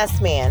grown-ass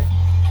man.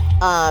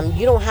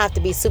 You don't have to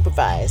be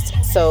supervised.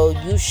 So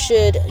you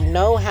should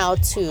know how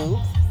to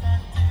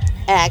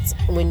act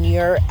when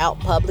you're out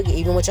public,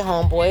 even with your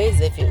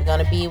homeboys. If you're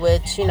going to be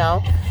with, you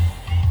know,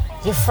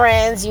 your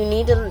friends, you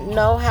need to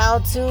know how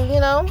to, you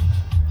know,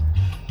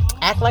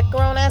 act like a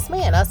grown-ass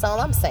man. That's all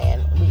I'm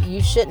saying.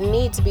 You shouldn't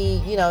need to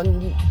be, you know,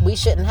 we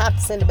shouldn't have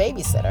to send a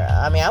babysitter.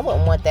 I mean, I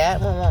wouldn't want that.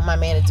 I wouldn't want my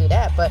man to do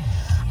that. But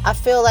I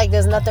feel like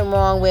there's nothing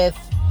wrong with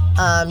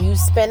you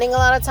spending a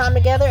lot of time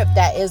together if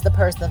that is the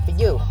person for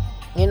you.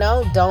 You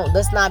know,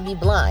 let's not be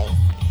blind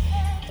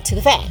to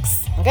the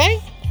facts, okay?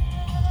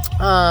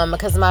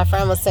 Because my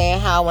friend was saying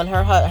how when her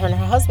and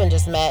her husband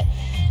just met,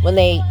 when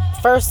they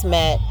first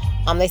met,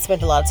 they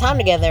spent a lot of time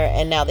together,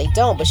 and now they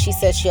don't. But she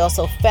said she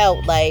also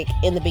felt like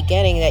in the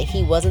beginning that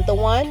he wasn't the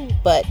one,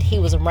 but he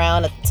was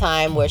around at the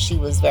time where she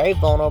was very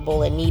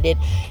vulnerable and needed,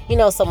 you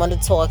know, someone to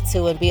talk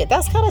to and be.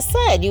 That's kind of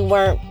sad. You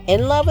weren't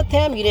in love with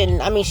him. You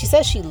didn't. I mean, she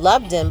said she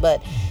loved him,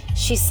 but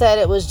she said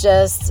it was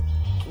just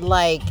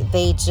like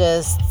they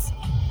just,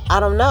 I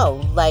don't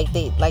know, like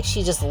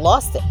she just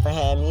lost it for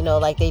him. You know,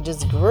 like they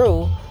just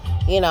grew,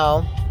 you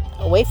know,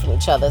 away from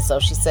each other. So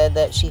she said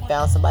that she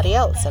found somebody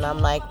else. And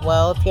I'm like,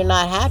 well, if you're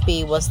not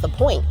happy, what's the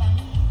point?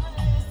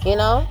 You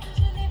know,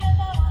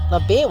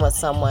 of being with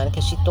someone?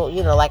 Because she thought,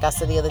 you know, like I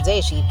said the other day,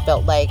 she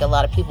felt like a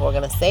lot of people were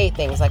going to say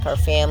things like her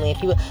family and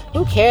people.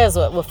 Who cares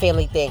what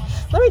family think?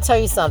 Let me tell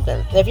you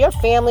something. If your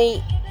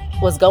family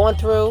was going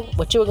through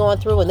what you were going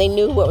through and they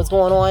knew what was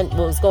going on,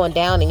 what was going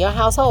down in your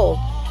household,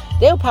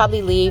 they'll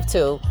probably leave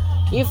too.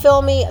 You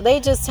feel me? They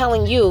just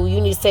telling you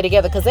need to stay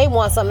together because they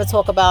want something to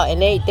talk about,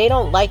 and they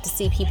don't like to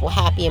see people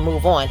happy and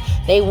move on.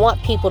 They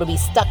want people to be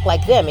stuck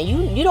like them, and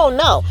you don't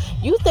know.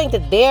 You think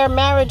that their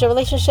marriage or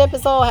relationship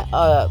is all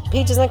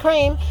peaches and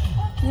cream.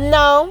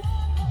 No,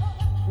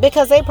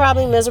 because they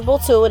probably miserable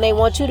too, and they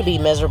want you to be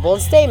miserable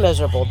and stay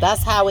miserable.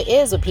 That's how it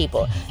is with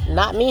people.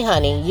 Not me,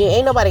 honey. You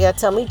ain't nobody got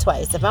to tell me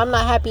twice. If I'm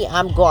not happy,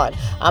 I'm gone.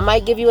 I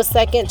might give you a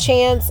second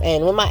chance,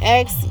 and with my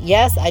ex,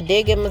 yes, I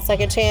did give him a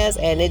second chance,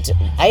 and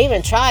I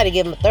even tried to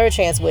give him a third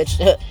chance, which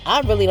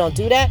I really don't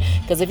do that,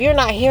 because if you're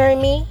not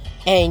hearing me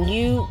and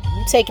you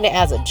taking it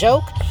as a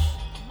joke,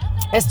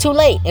 it's too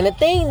late. And the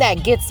thing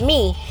that gets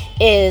me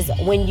is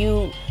when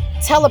you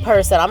tell a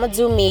person, I'm gonna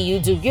do me, you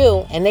do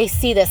you, and they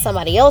see that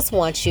somebody else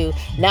wants you,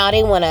 now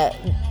they want to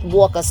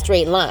walk a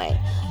straight line.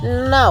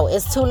 No,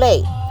 it's too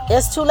late.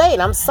 It's too late.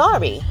 I'm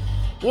sorry.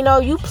 You know,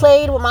 you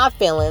played with my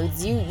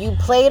feelings. You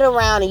played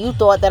around and you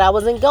thought that I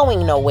wasn't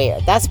going nowhere.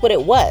 That's what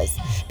it was.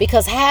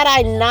 Because had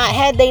he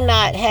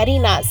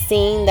not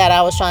seen that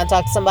I was trying to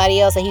talk to somebody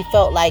else and he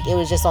felt like it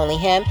was just only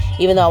him,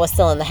 even though I was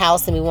still in the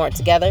house and we weren't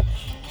together,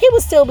 he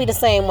would still be the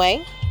same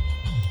way.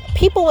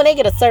 People, when they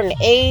get a certain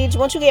age,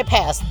 once you get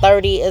past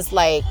 30, it's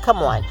like, come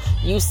on,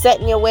 you set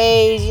in your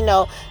ways. You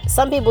know,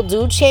 some people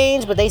do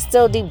change, but they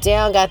still deep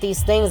down got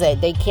these things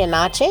that they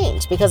cannot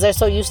change because they're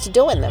so used to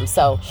doing them.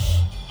 So,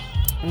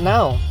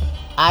 no,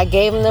 I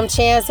gave them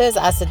chances.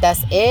 I said,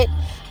 that's it.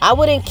 I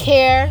wouldn't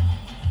care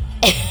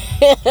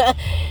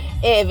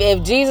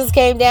if Jesus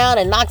came down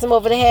and knocked him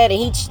over the head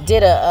and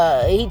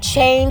he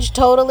changed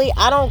totally.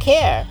 I don't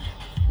care.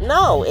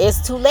 No,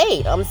 it's too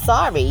late. I'm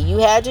sorry. You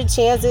had your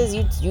chances.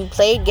 You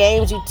played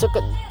games. You took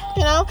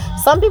you know,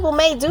 some people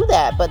may do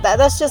that, but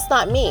that's just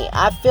not me.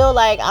 I feel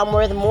like I'm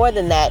worth more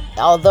than that.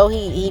 Although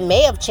he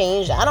may have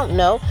changed, I don't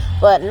know.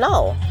 But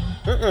no,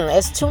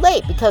 it's too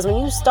late, because when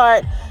you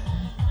start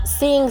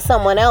seeing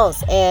someone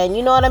else, and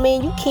you know what I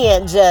mean, you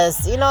can't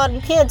just, you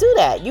can't do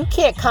that. You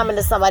can't come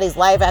into somebody's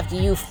life after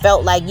you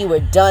felt like you were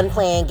done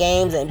playing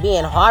games and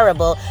being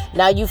horrible.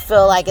 Now you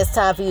feel like it's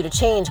time for you to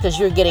change because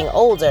you're getting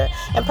older,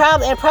 and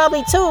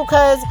probably too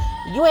because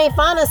you ain't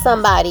finding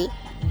somebody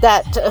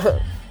that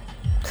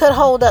could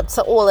hold up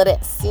to all of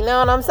this. You know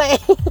what I'm saying?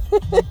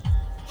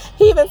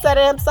 He even said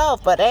it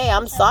himself. But hey,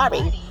 I'm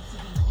sorry.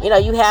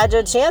 You had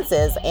your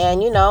chances,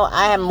 and,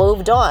 I have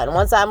moved on.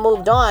 Once I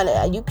moved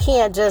on, you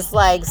can't just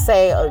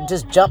say, or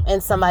just jump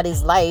in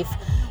somebody's life,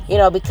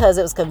 because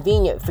it was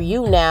convenient for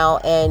you now,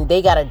 and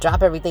they got to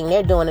drop everything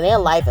they're doing in their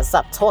life and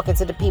stop talking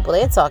to the people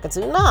they're talking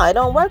to. No, it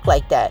don't work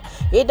like that.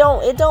 It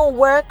don't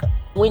work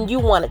when you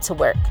want it to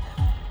work.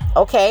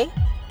 Okay?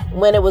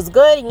 When it was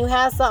good and you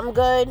had something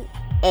good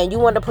and you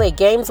wanted to play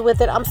games with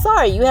it, I'm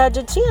sorry, you had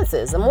your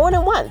chances, and more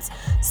than once.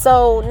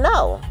 So,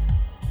 no.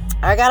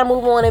 I gotta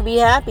move on and be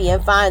happy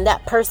and find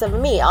that person for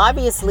me.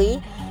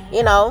 Obviously,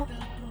 you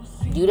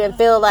didn't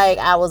feel like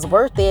I was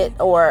worth it,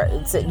 or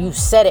you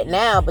said it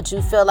now, but you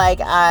feel like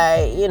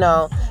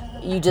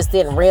you just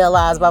didn't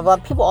realize, blah, blah.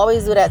 People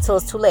always do that till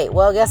it's too late.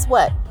 Well, guess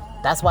what?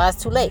 That's why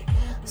it's too late.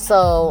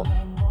 So,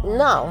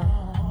 no.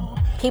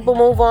 People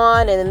move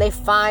on, and then they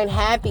find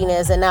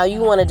happiness, and now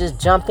you want to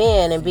just jump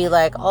in and be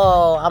like,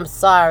 oh, I'm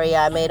sorry,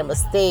 I made a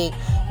mistake.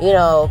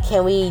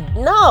 Can we?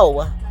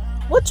 No.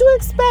 What you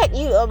expect?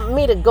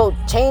 Me to go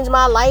change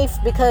my life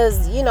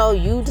because,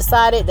 you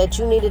decided that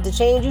you needed to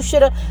change? You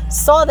should have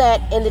saw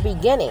that in the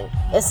beginning.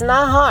 It's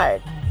not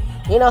hard.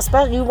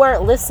 Especially you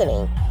weren't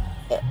listening.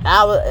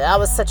 I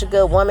was such a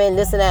good woman,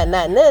 this and that and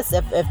that and this.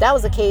 If that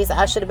was the case,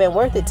 I should have been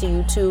worth it to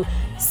you to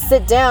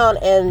sit down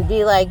and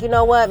be like, you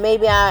know what,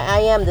 maybe I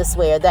am this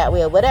way or that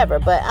way or whatever.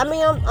 But I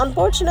mean,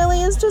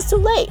 unfortunately, it's just too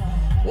late.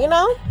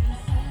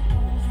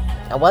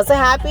 I wasn't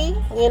happy,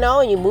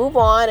 and you move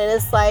on, and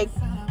it's like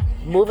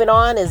moving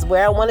on is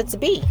where I wanted to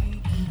be.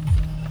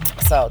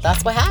 So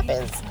that's what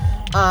happens.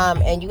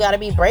 And you got to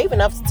be brave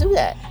enough to do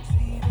that.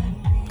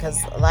 Because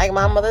like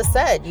my mother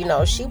said,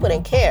 she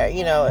wouldn't care,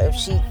 if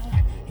she,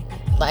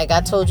 like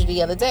I told you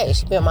the other day,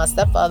 she's been with my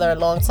stepfather a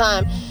long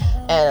time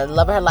and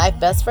love her life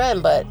best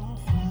friend. But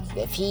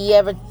if he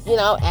ever,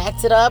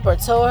 acted up or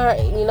told her,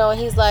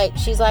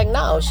 she's like,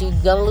 no, she's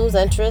gonna lose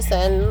interest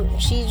and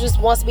she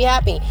just wants to be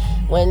happy.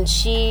 When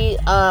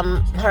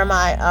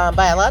my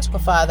biological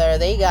father,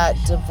 they got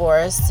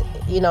divorced,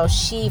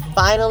 she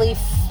finally,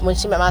 when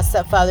she met my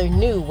stepfather,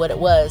 knew what it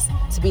was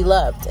to be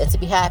loved and to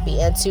be happy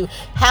and to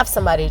have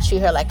somebody to treat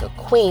her like a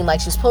queen,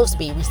 like she's supposed to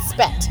be.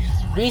 Respect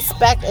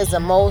is the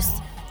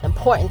most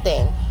important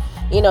thing.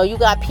 You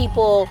got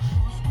people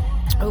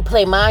who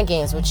play mind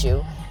games with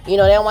you. They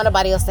don't want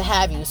nobody else to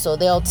have you, so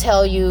they'll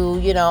tell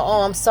you,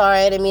 oh, I'm sorry,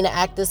 I didn't mean to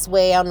act this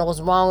way, I don't know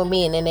what's wrong with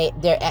me, and then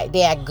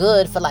they act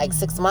good for like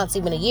 6 months,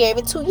 even a year,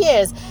 even 2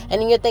 years,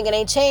 and then you're thinking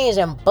they changed,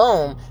 and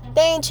boom,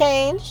 they ain't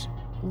changed.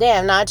 They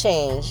have not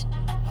changed.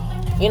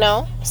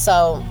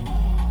 So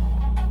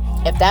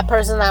if that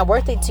person's not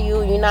worth it to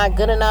you, you're not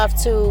good enough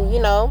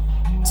to,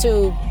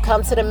 to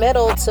come to the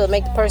middle to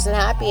make the person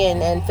happy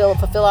and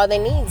fulfill all their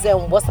needs,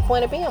 then what's the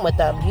point of being with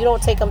them? You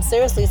don't take them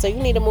seriously, so you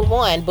need to move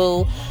on,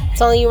 boo. I'm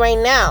telling you right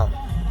now.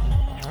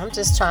 I'm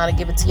just trying to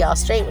give it to y'all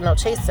straight with no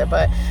chaser,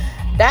 but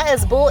that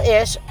is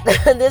bullish.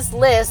 This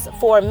list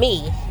for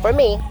me,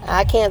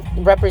 I can't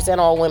represent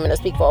all women or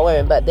speak for all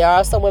women, but there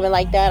are some women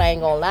like that. I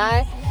ain't gonna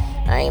lie.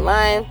 I ain't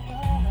lying.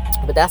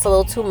 But that's a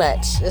little too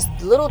much. It's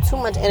a little too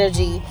much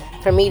energy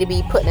for me to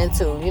be putting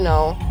into,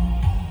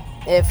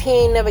 If he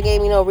ain't never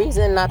gave me no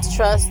reason not to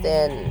trust,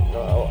 then,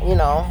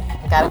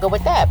 gotta go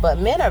with that. But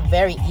men are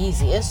very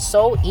easy. It's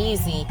so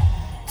easy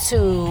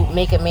to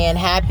make a man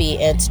happy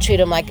and to treat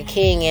him like a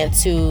king, and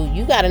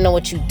you gotta know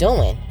what you're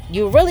doing.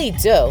 You really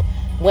do.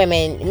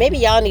 Women, maybe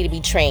y'all need to be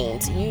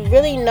trained. You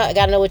really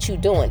gotta know what you're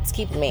doing to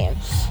keep a man.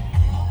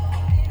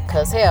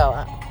 Because, hell,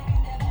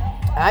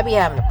 I be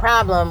having a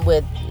problem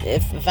with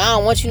if I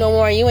don't want you no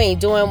more and you ain't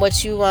doing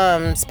what you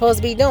supposed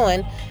to be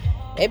doing.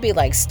 It'd be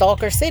like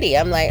Stalker City.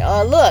 I'm like,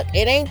 oh, look,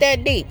 it ain't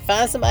that deep.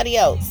 Find somebody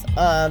else.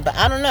 But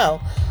I don't know.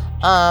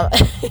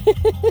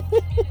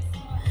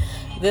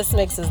 This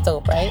mix is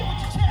dope, right?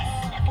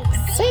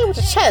 Say it with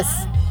your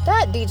chest.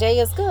 That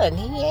DJ is good.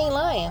 He ain't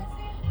lying.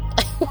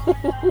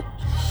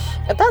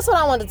 But that's what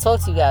I wanted to talk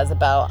to you guys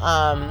about.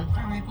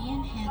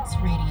 Caribbean Hits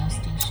Radio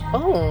Station.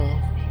 Oh,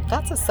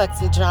 that's a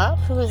sexy drop.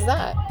 Who is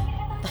that?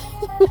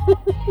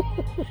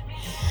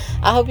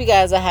 I hope you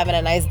guys are having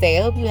a nice day.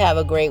 I hope you have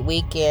a great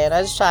weekend.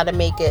 I just try to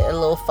make it a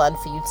little fun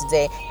for you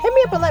today. Hit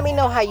me up and let me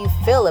know how you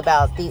feel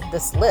about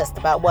this list,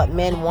 about what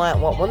men want,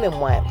 what women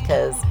want,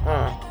 because,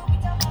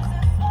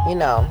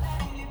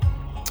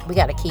 we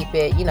got to keep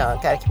it,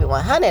 got to keep it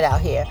 100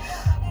 out here.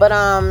 But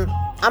I'm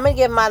going to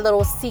give my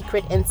little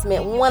secret,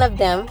 intimate, one of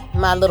them,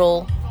 my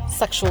little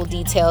sexual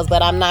details,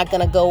 but I'm not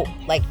going to go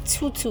like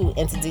too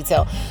into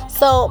detail.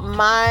 So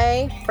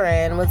my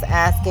friend was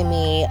asking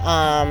me,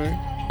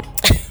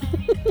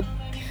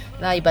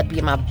 now you about to be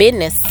in my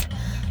business.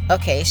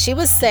 Okay, she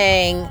was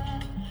saying,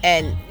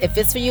 and if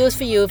it's for you, it's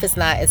for you. If it's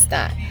not, it's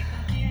not.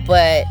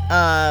 But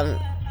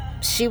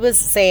she was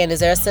saying,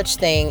 is there such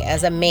thing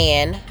as a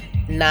man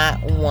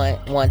not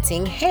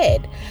wanting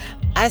head?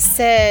 I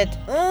said,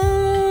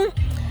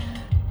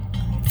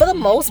 for the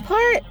most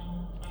part,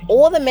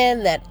 all the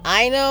men that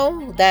I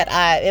know,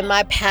 that in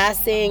my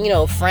passing,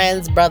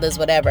 friends, brothers,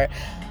 whatever,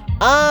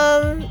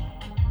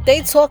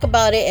 they talk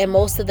about it, and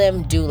most of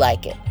them do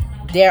like it.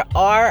 There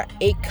are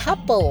a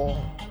couple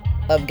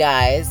of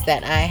guys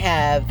that I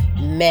have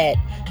met,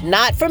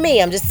 not for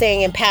me, I'm just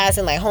saying in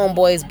passing, like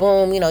homeboys,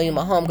 boom, you're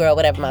my homegirl,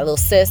 whatever, my little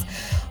sis,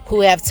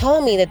 who have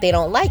told me that they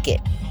don't like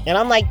it. And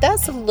I'm like,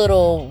 that's a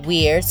little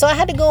weird. So I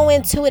had to go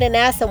into it and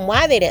ask them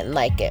why they didn't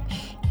like it.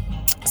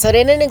 So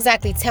they didn't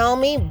exactly tell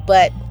me,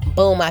 but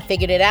boom, I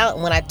figured it out.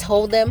 And when I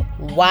told them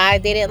why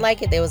they didn't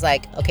like it, they was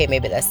like, okay,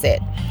 maybe that's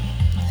it.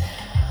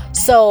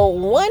 So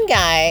one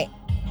guy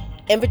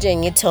in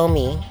Virginia told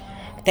me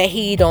that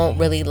he don't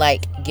really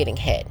like getting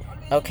head,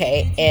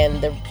 okay?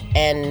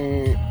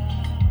 And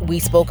we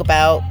spoke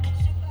about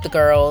the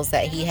girls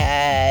that he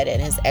had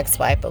and his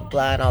ex-wife, blah,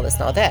 blah, and all this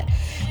and all that.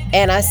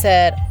 And I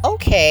said,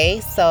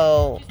 okay.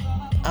 So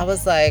I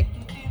was like,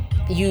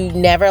 you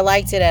never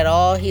liked it at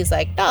all? He's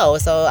like, no.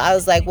 So I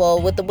was like,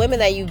 well, with the women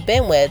that you've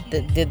been with,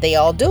 did they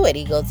all do it?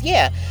 He goes,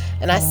 yeah.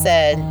 And I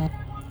said,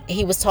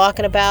 he was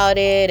talking about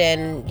it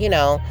and,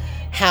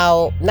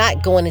 how,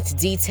 not going into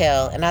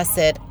detail. And I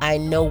said, I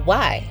know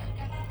why.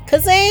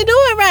 Because they ain't do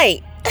it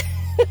right.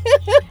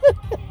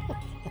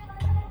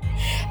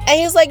 And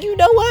he was like, you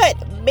know what?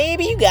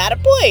 Maybe you got a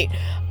point.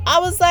 I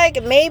was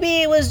like,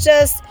 maybe it was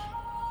just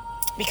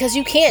because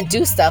you can't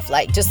do stuff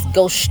like just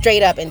go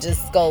straight up and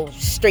just go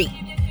straight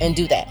and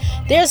do that.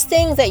 There's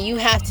things that you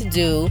have to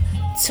do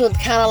to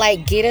kind of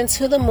like get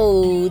into the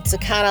mood, to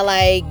kind of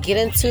like get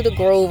into the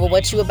groove of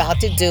what you're about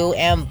to do,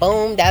 and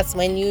boom, that's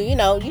when you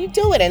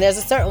do it. And there's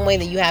a certain way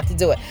that you have to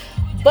do it.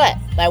 But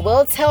I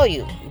will tell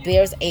you,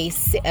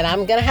 and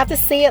I'm gonna have to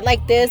say it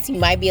like this, you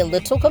might be a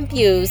little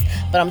confused,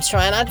 but I'm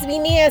trying not to be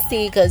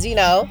nasty because,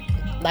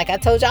 like I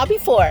told y'all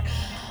before,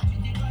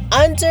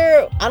 I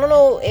don't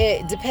know,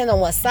 it depends on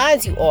what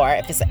size you are,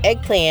 if it's an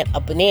eggplant, a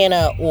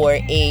banana, or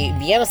a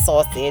Vienna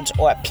sausage,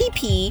 or a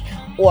PP,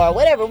 or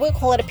whatever, we'll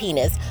call it a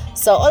penis.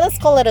 So, let's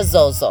call it a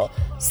zozo.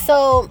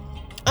 So,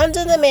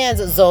 under the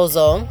man's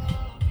zozo,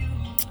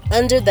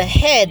 under the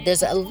head,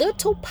 there's a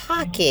little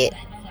pocket,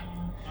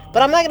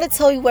 but I'm not going to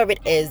tell you where it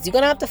is. You're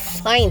going to have to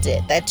find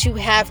it, that you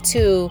have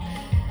to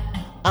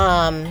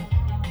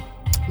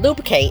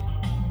lubricate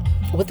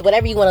with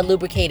whatever you want to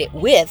lubricate it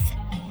with.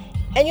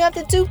 And you have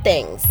to do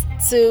things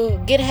to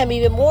get him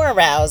even more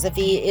aroused if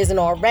he isn't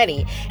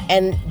already.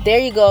 And there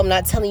you go. I'm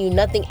not telling you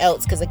nothing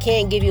else because I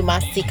can't give you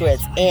my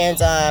secrets and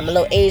my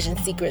little Asian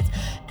secrets.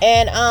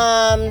 And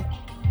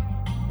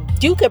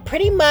you could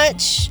pretty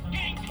much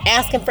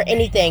ask him for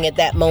anything at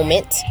that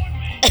moment.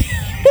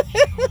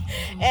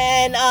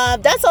 And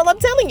that's all I'm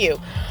telling you.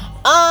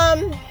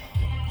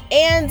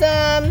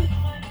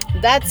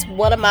 That's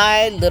one of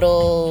my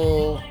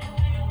little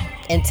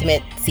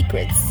intimate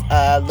secrets,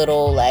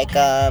 little like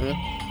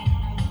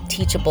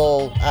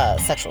teachable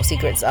sexual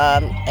secrets.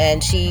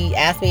 And she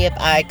asked me if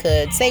I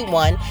could say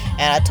one,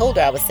 and I told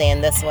her I was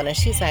saying this one, and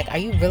she's like, are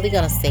you really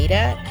gonna say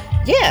that?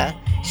 Yeah.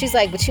 She's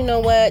like, but you know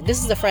what?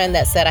 This is a friend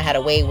that said I had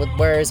a way with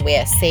words, the way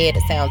I say it,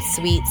 it sounds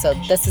sweet. So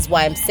this is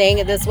why I'm saying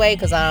it this way,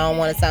 because I don't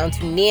want to sound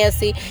too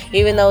nasty,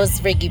 even though it's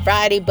Freaky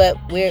Friday. But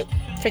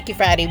Freaky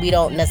Friday, we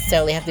don't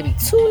necessarily have to be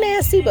too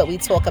nasty, but we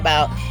talk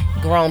about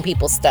grown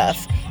people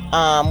stuff,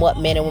 what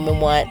men and women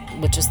want,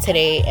 which is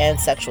today, and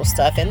sexual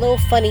stuff, and little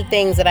funny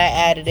things that I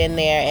added in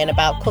there, and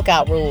about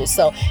cookout rules.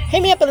 So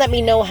hit me up and let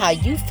me know how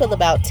you feel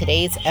about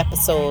today's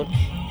episode.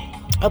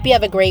 Hope you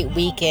have a great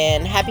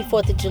weekend. Happy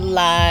 4th of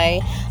July.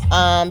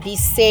 Be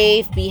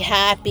safe, be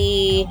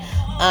happy.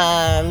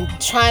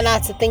 Try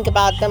not to think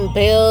about them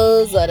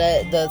bills or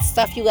the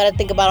stuff you got to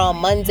think about on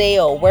Monday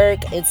or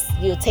work.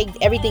 You'll take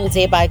everything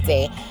day by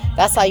day.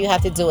 That's how you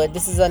have to do it.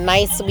 This is a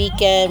nice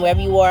weekend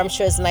wherever you are. I'm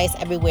sure it's nice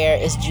everywhere.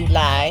 It's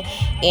July.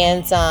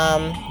 And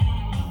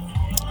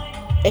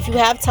if you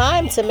have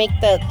time to make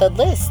the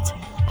list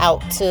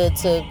out to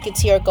get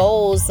to your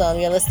goals,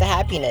 your list of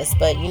happiness.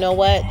 But you know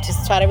what?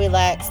 Just try to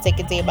relax. Take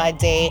it day by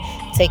day.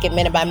 Take it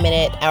minute by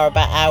minute, hour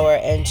by hour,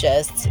 and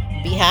just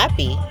be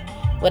happy.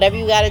 Whatever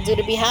you got to do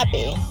to be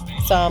happy.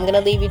 So I'm going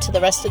to leave you to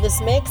the rest of this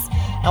mix.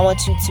 I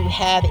want you to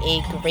have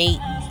a great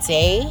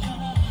day.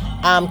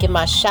 Give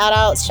my shout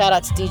out to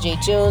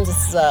DJ Junes.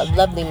 This is a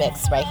lovely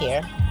mix right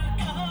here.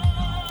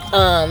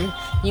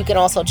 You can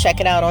also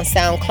check it out on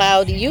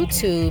SoundCloud,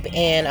 YouTube,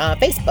 and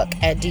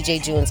Facebook at DJ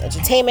Junes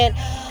Entertainment.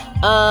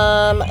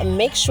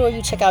 Make sure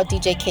you check out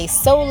DJ K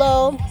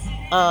Solo.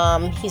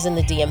 He's in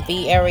the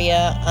DMV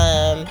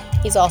area.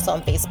 He's also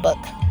on Facebook,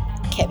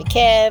 Kevy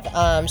Kev.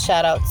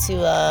 Shout out to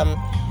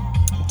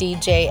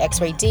DJ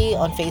X-Ray D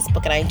on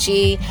Facebook and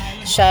IG.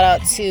 Shout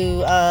out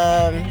to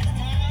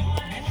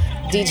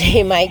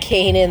DJ Mike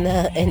Kane in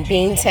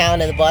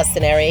Beantown in the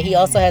Boston area. He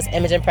also has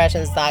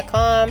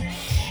imageimpressions.com.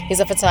 He's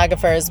a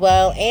photographer as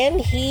well, and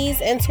he's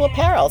into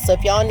apparel. So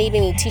if y'all need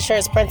any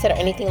t-shirts printed or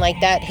anything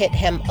like that, hit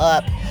him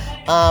up.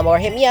 Or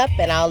hit me up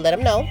and I'll let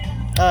him know.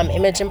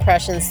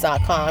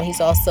 Imageimpressions.com.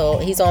 He's on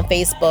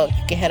Facebook.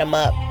 You can hit him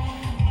up.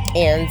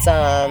 And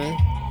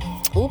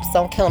oops,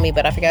 don't kill me,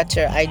 but I forgot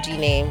your IG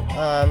name.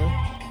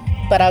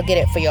 But I'll get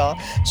it for y'all.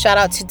 Shout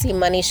out to T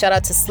Money. Shout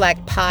out to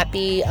Slack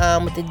Poppy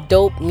with the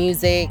dope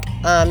music.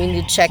 You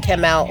need to check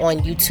him out on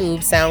YouTube,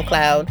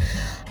 SoundCloud.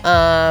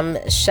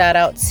 Shout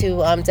out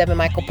to Devin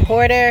Michael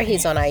Porter.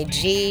 He's on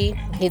IG.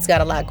 He's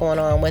got a lot going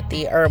on with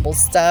the herbal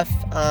stuff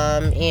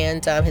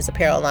and his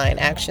apparel line,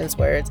 Actions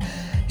Words.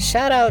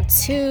 Shout out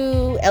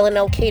to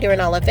L&L Cater and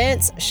All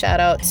Events.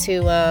 Shout out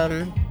to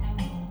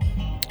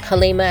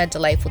Halima at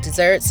Delightful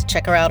Desserts.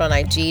 Check her out on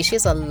IG. She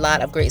has a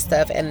lot of great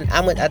stuff. And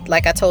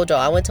like I told y'all,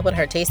 I went to one of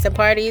her tasting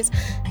parties.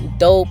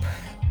 Dope.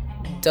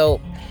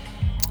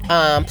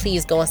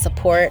 Please go and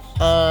support.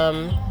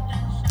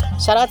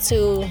 Shout out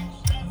to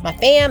my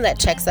fam that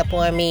checks up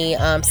on me,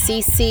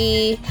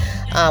 Cece,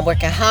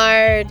 working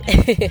hard,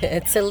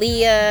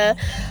 Talia,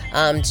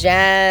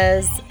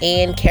 Jazz,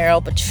 Ann,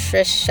 Carol,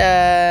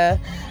 Patricia,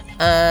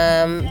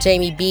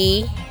 Jamie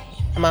B,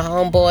 my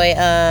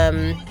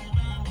homeboy,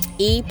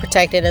 E,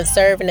 protected and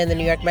serving in the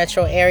New York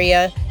metro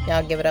area.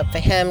 Y'all give it up for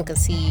him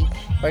because he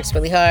works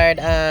really hard.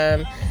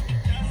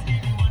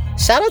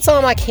 Shout out to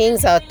all my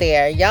kings out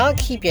there. Y'all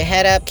keep your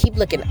head up. Keep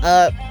looking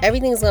up.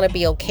 Everything's going to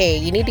be okay.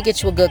 You need to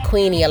get you a good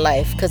queen in your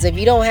life. Because if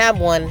you don't have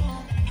one,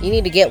 You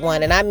need to get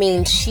one. And I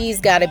mean, she's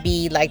got to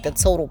be like the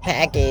total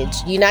package.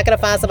 You're not going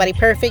to find somebody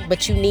perfect,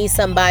 but you need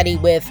somebody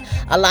with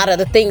a lot of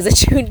the things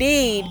that you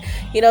need,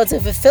 to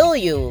fulfill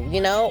you,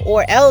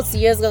 or else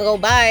years going to go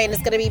by and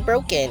it's going to be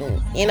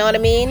broken. You know what I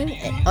mean?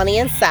 On the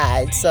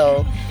inside.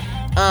 So,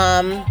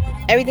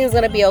 everything's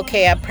going to be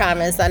okay. I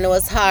promise. I know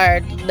it's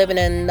hard living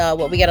in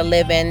what we got to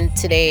live in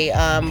today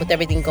with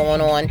everything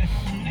going on.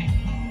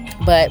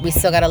 But we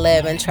still got to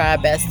live and try our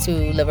best to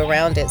live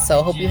around it.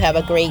 So hope you have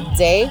a great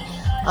day.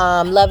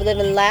 Love, live,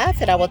 and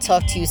laugh. And I will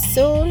talk to you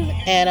soon.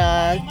 And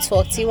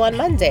talk to you on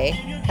Monday.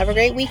 Have a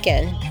great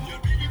weekend.